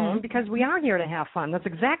great poem because we are here to have fun. That's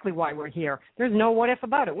exactly why we're here. There's no what if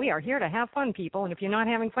about it. We are here to have fun, people, and if you're not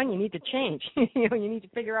having fun, you need to change. You know, you need to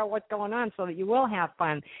figure out what's going on so that you will have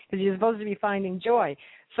fun because you're supposed to be finding joy.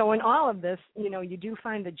 So in all of this, you know, you do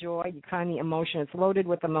find the joy, you find the emotion. It's loaded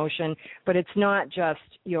with emotion, but it's not just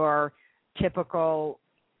your typical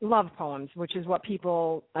love poems, which is what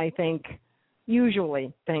people, I think,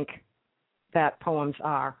 usually think that poems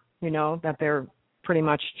are, you know, that they're pretty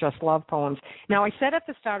much just love poems. Now, I said at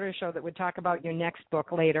the start of the show that we'd talk about your next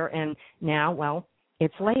book later, and now, well,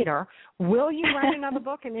 it's later. Will you write another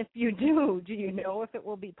book? And if you do you know if it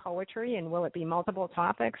will be poetry, and will it be multiple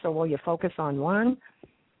topics, or will you focus on one?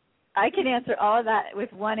 I can answer all of that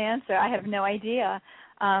with one answer. I have no idea.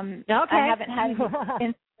 Okay. I haven't had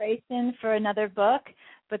inspiration for another book,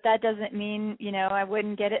 but that doesn't mean, you know, I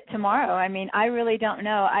wouldn't get it tomorrow. I mean, I really don't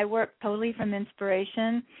know. I work totally from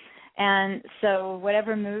inspiration, and so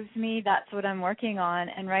whatever moves me, that's what I'm working on.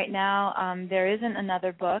 And right now, there isn't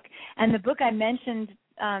another book. And the book I mentioned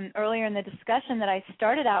earlier in the discussion that I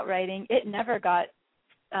started out writing, it never got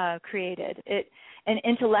created. And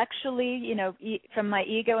intellectually, you know, from my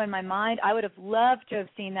ego and my mind, I would have loved to have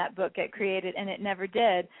seen that book get created, and it never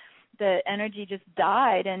did. The energy just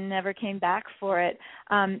died and never came back for it.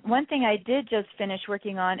 One thing I did just finish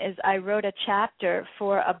working on is I wrote a chapter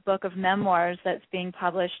for a book of memoirs that's being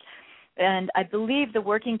published, and I believe the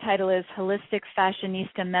working title is Holistic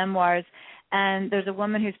Fashionista Memoirs, and there's a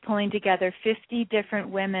woman who's pulling together 50 different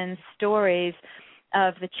women's stories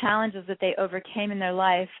of the challenges that they overcame in their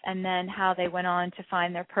life and then how they went on to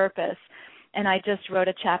find their purpose. And I just wrote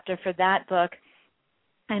a chapter for that book,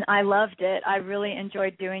 and I loved it. I really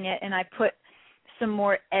enjoyed doing it, and I put some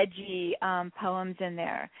more edgy poems in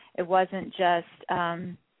there. It wasn't just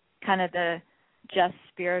kind of the just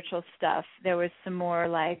spiritual stuff. There was some more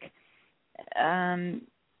like,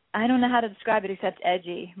 I don't know how to describe it except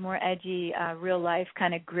edgy, more edgy, real-life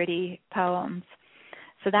kind of gritty poems.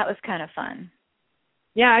 So that was kind of fun.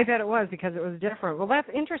 Yeah, I bet it was because it was different. Well, that's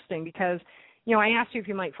interesting because, you know, I asked you if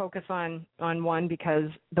you might focus on one because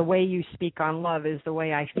the way you speak on love is the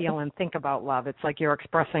way I feel and think about love. It's like you're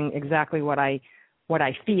expressing exactly what I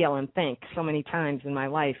feel and think so many times in my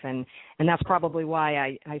life, and that's probably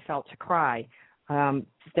why I felt to cry.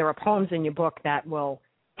 There are poems in your book that will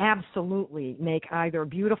absolutely make either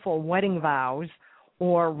beautiful wedding vows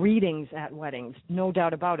or readings at weddings, no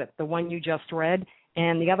doubt about it. The one you just read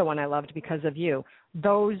and the other one I loved because of you.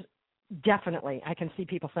 Those definitely, I can see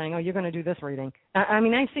people saying, "Oh, you're going to do this reading." I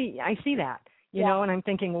mean, I see that, you know, and I'm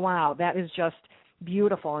thinking, wow, that is just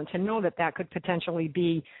beautiful. And to know that that could potentially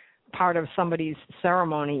be part of somebody's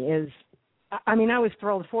ceremony is, I mean, I was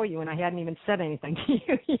thrilled for you, and I hadn't even said anything to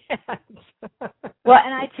you yet. Well,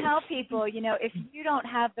 and I tell people, you know, if you don't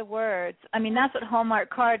have the words, I mean, that's what Hallmark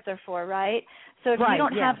cards are for, right? So if you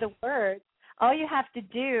don't have the words, all you have to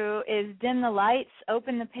do is dim the lights,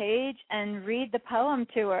 open the page, and read the poem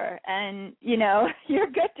to her, and, you know,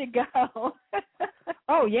 you're good to go.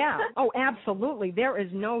 Oh, yeah. Oh, absolutely. There is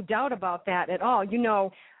no doubt about that at all. You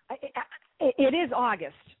know, it is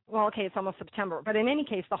August. Well, okay, it's almost September. But in any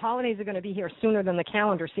case, the holidays are going to be here sooner than the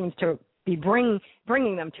calendar seems to be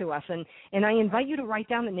bringing them to us. And I invite you to write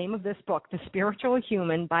down the name of this book, The Spiritual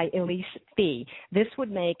Human by Elise Fee. This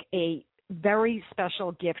would make a very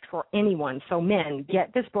special gift for anyone. So men,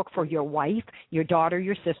 get this book for your wife, your daughter,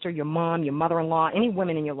 your sister, your mom, your mother-in-law, any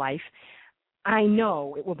women in your life. I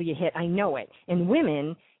know it will be a hit. I know it. And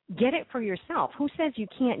women, get it for yourself. Who says you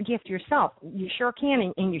can't gift yourself? You sure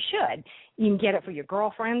can, and you should. You can get it for your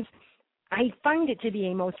girlfriends. I find it to be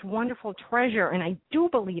a most wonderful treasure, and I do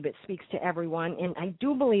believe it speaks to everyone, and I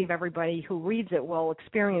do believe everybody who reads it will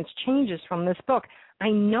experience changes from this book.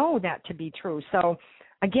 I know that to be true. So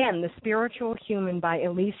again, The Spiritual Human by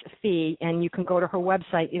Elise Fee, and you can go to her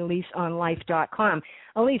website, eliseonlife.com.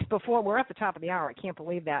 Elise, before we're at the top of the hour, I can't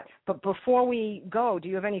believe that, but before we go, do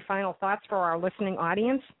you have any final thoughts for our listening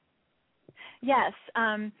audience? Yes.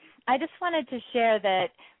 I just wanted to share that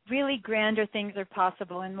really grander things are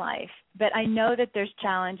possible in life. But I know that there's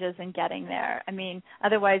challenges in getting there. I mean,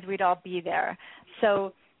 otherwise we'd all be there.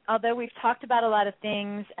 So although we've talked about a lot of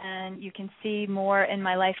things and you can see more in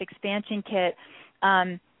my Life Expansion Kit,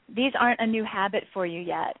 these aren't a new habit for you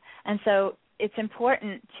yet. And so it's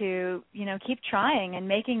important to, keep trying and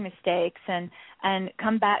making mistakes and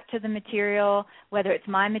come back to the material, whether it's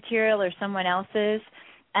my material or someone else's.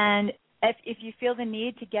 And if you feel the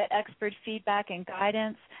need to get expert feedback and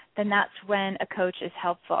guidance, then that's when a coach is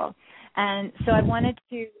helpful. And so I wanted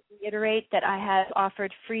to reiterate that I have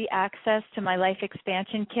offered free access to my Life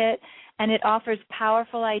Expansion Kit, and it offers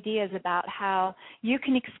powerful ideas about how you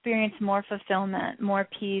can experience more fulfillment, more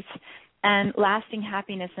peace, and lasting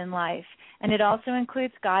happiness in life. And it also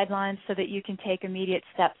includes guidelines so that you can take immediate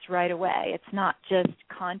steps right away. It's not just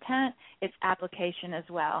content, it's application as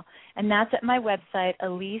well. And that's at my website,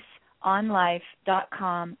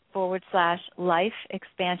 eliseonlife.com/Life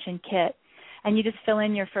Expansion Kit. And you just fill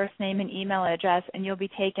in your first name and email address, and you'll be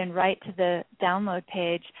taken right to the download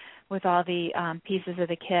page with all the pieces of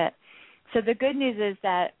the kit. So the good news is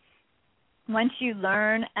that once you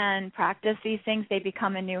learn and practice these things, they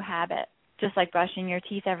become a new habit, just like brushing your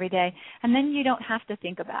teeth every day. And then you don't have to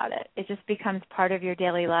think about it. It just becomes part of your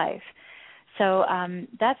daily life. So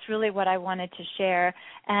that's really what I wanted to share.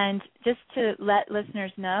 And just to let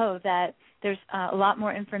listeners know that there's a lot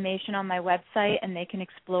more information on my website, and they can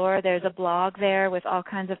explore. There's a blog there with all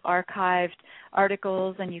kinds of archived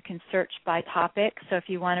articles, and you can search by topic. So if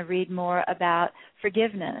you want to read more about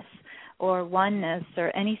forgiveness or oneness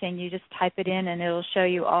or anything, you just type it in, and it'll show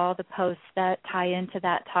you all the posts that tie into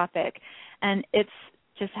that topic. And it's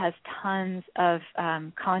just has tons of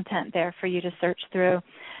content there for you to search through.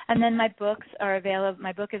 And then my books are available.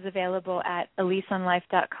 My book is available at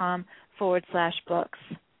eliseonlife.com/books.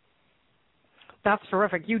 That's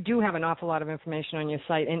terrific. You do have an awful lot of information on your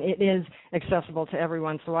site, and it is accessible to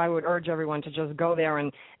everyone. So I would urge everyone to just go there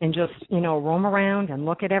and just, roam around and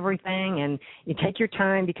look at everything. And you take your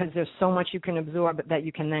time, because there's so much you can absorb that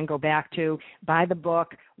you can then go back to, buy the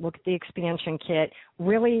book, look at the expansion kit,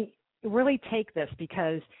 really take this,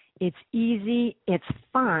 because it's easy, it's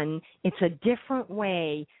fun, it's a different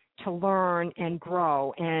way to learn and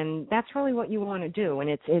grow, and that's really what you want to do.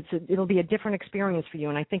 And it'll be a different experience for you,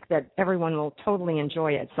 and I think that everyone will totally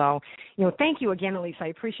enjoy it. So, thank you again, Elise. I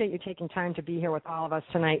appreciate you taking time to be here with all of us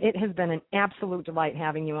tonight. It has been an absolute delight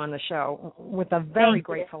having you on the show, with a very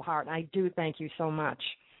grateful heart. I do thank you so much.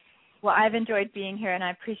 Well, I've enjoyed being here, and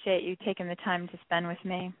I appreciate you taking the time to spend with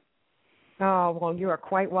me. Oh, well, you are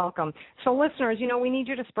quite welcome. So, listeners, we need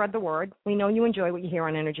you to spread the word. We know you enjoy what you hear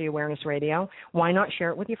on Energy Awareness Radio. Why not share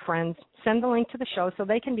it with your friends? Send the link to the show so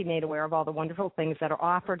they can be made aware of all the wonderful things that are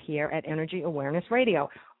offered here at Energy Awareness Radio.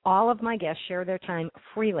 All of my guests share their time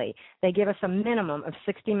freely. They give us a minimum of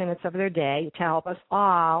 60 minutes of their day to help us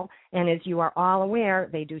all, and as you are all aware,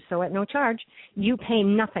 they do so at no charge. You pay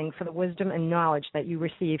nothing for the wisdom and knowledge that you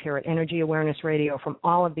receive here at Energy Awareness Radio from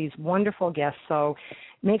all of these wonderful guests. So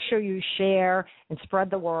make sure you share and spread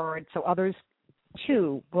the word so others,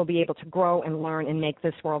 too, will be able to grow and learn and make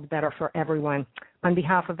this world better for everyone. On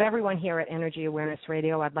behalf of everyone here at Energy Awareness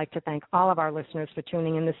Radio, I'd like to thank all of our listeners for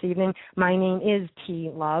tuning in this evening. My name is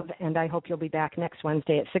T. Love, and I hope you'll be back next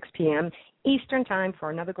Wednesday at 6 p.m. Eastern Time for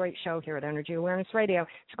another great show here at Energy Awareness Radio.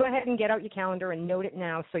 So go ahead and get out your calendar and note it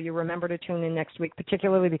now so you remember to tune in next week,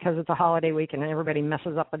 particularly because it's a holiday week and everybody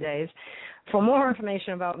messes up the days. For more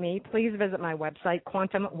information about me, please visit my website,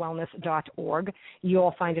 quantumwellness.org.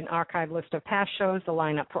 You'll find an archive list of past shows, the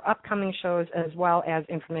lineup for upcoming shows, as well as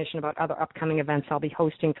information about other upcoming events I'll be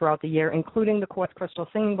hosting throughout the year, including the Quartz Crystal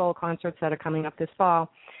Singing Bowl concerts that are coming up this fall.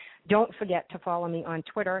 Don't forget to follow me on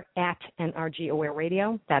Twitter at NRG Aware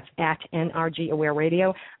Radio. That's at NRG Aware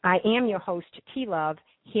Radio. I am your host, T. Love,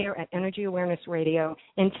 here at Energy Awareness Radio,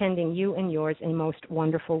 intending you and yours a most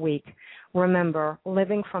wonderful week. Remember,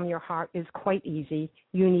 living from your heart is quite easy.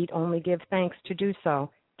 You need only give thanks to do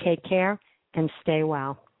so. Take care and stay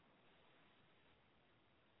well.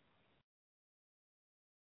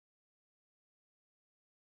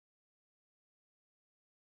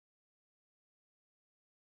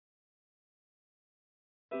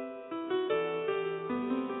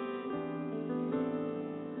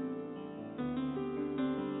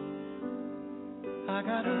 I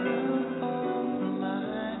got a roof over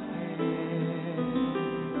my head.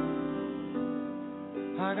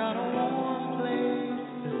 I got a warm place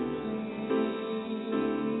to sleep.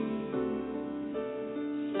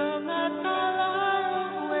 Some nights I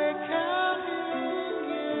lie awake counting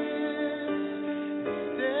years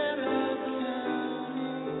instead of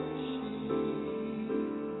counting sheep.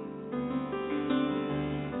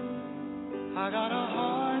 I got a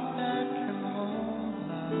heart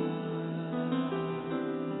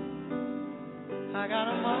got a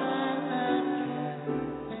mind that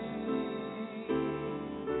can't think.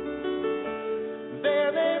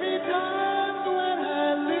 There may be times when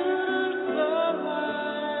I lose the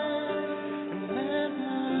light and let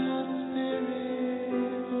my spirit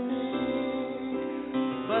sing,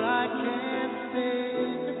 but I can't stay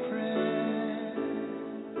depressed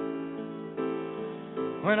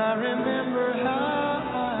when I remember how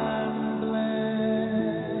I'm blessed.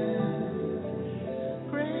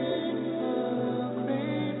 Grateful,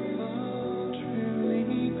 grateful,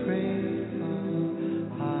 truly grateful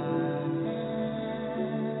I am.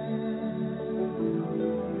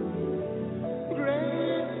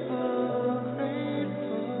 Grateful,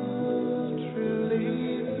 grateful, truly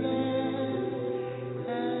blessed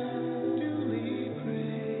and duly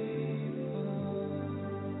grateful.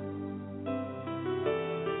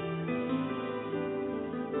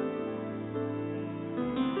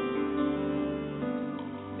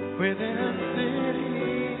 Within a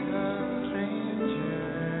city of strangers,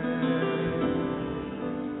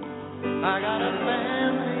 I got a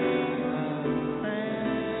family of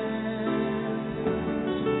friends.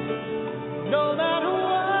 No matter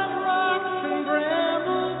what rocks and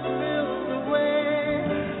brambles fill the way,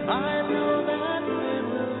 I know that they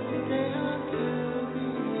will stay until the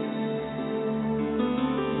end.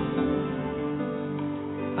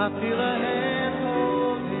 I feel a hand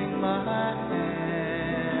holding my hand.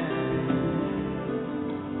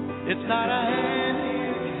 It's not a hand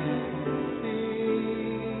you can see,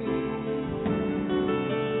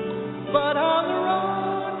 but on the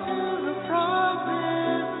road to the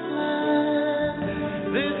promised land,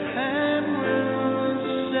 this hand will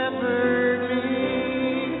shepherd me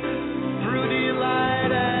through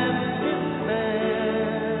delight and despair,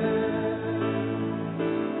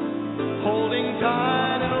 holding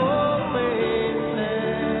tight and always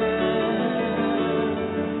there.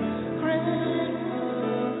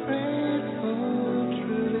 Grateful, grateful,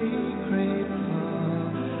 truly grateful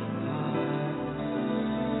I am.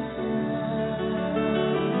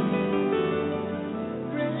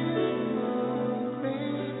 Grateful,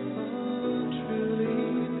 grateful, truly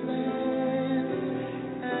blessed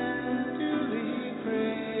and duly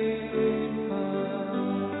grateful.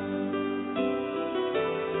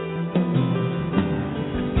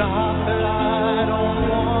 It's not that I don't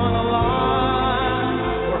want a lot,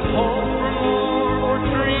 or hope for more, or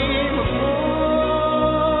dream of more,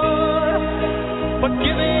 but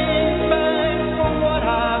giving thanks for what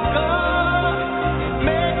I've got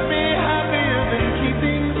makes me happier than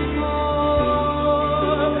keeping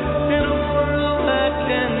score. In a world that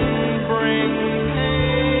can bring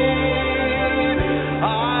pain, I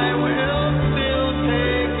will still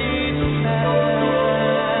take each chance.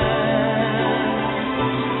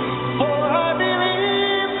 For I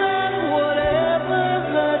believe that whatever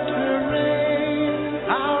the terrain,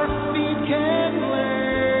 our feet can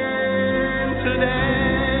learn to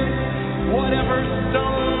dance. Whatever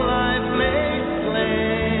stone life may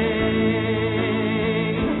fling,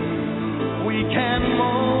 we can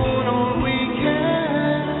moan or we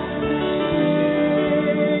can sing.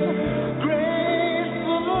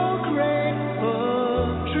 Grateful, grateful,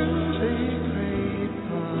 truly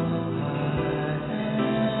grateful I am.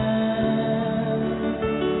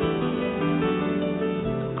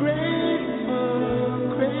 Grateful,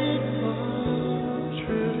 grateful,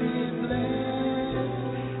 truly blessed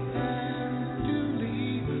and duly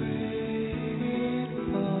grateful.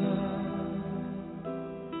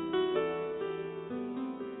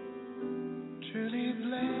 Truly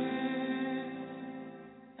blessed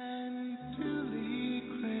and duly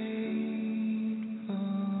grateful.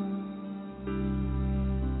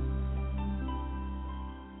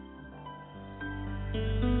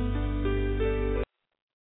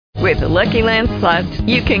 With the Lucky Land Slots,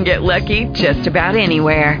 you can get lucky just about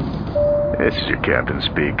anywhere. This is your captain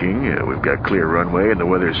speaking. We've got clear runway and the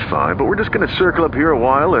weather's fine, but we're just going to circle up here a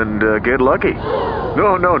while and get lucky.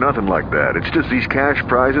 No, nothing like that. It's just these cash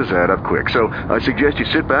prizes add up quick. So I suggest you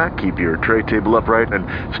sit back, keep your tray table upright, and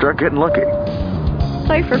start getting lucky.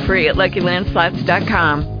 Play for free at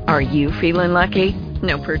LuckyLandSlots.com. Are you feeling lucky?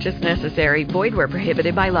 No purchase necessary. Void where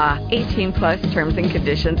prohibited by law. 18+ terms and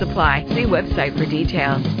conditions apply. See website for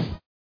details.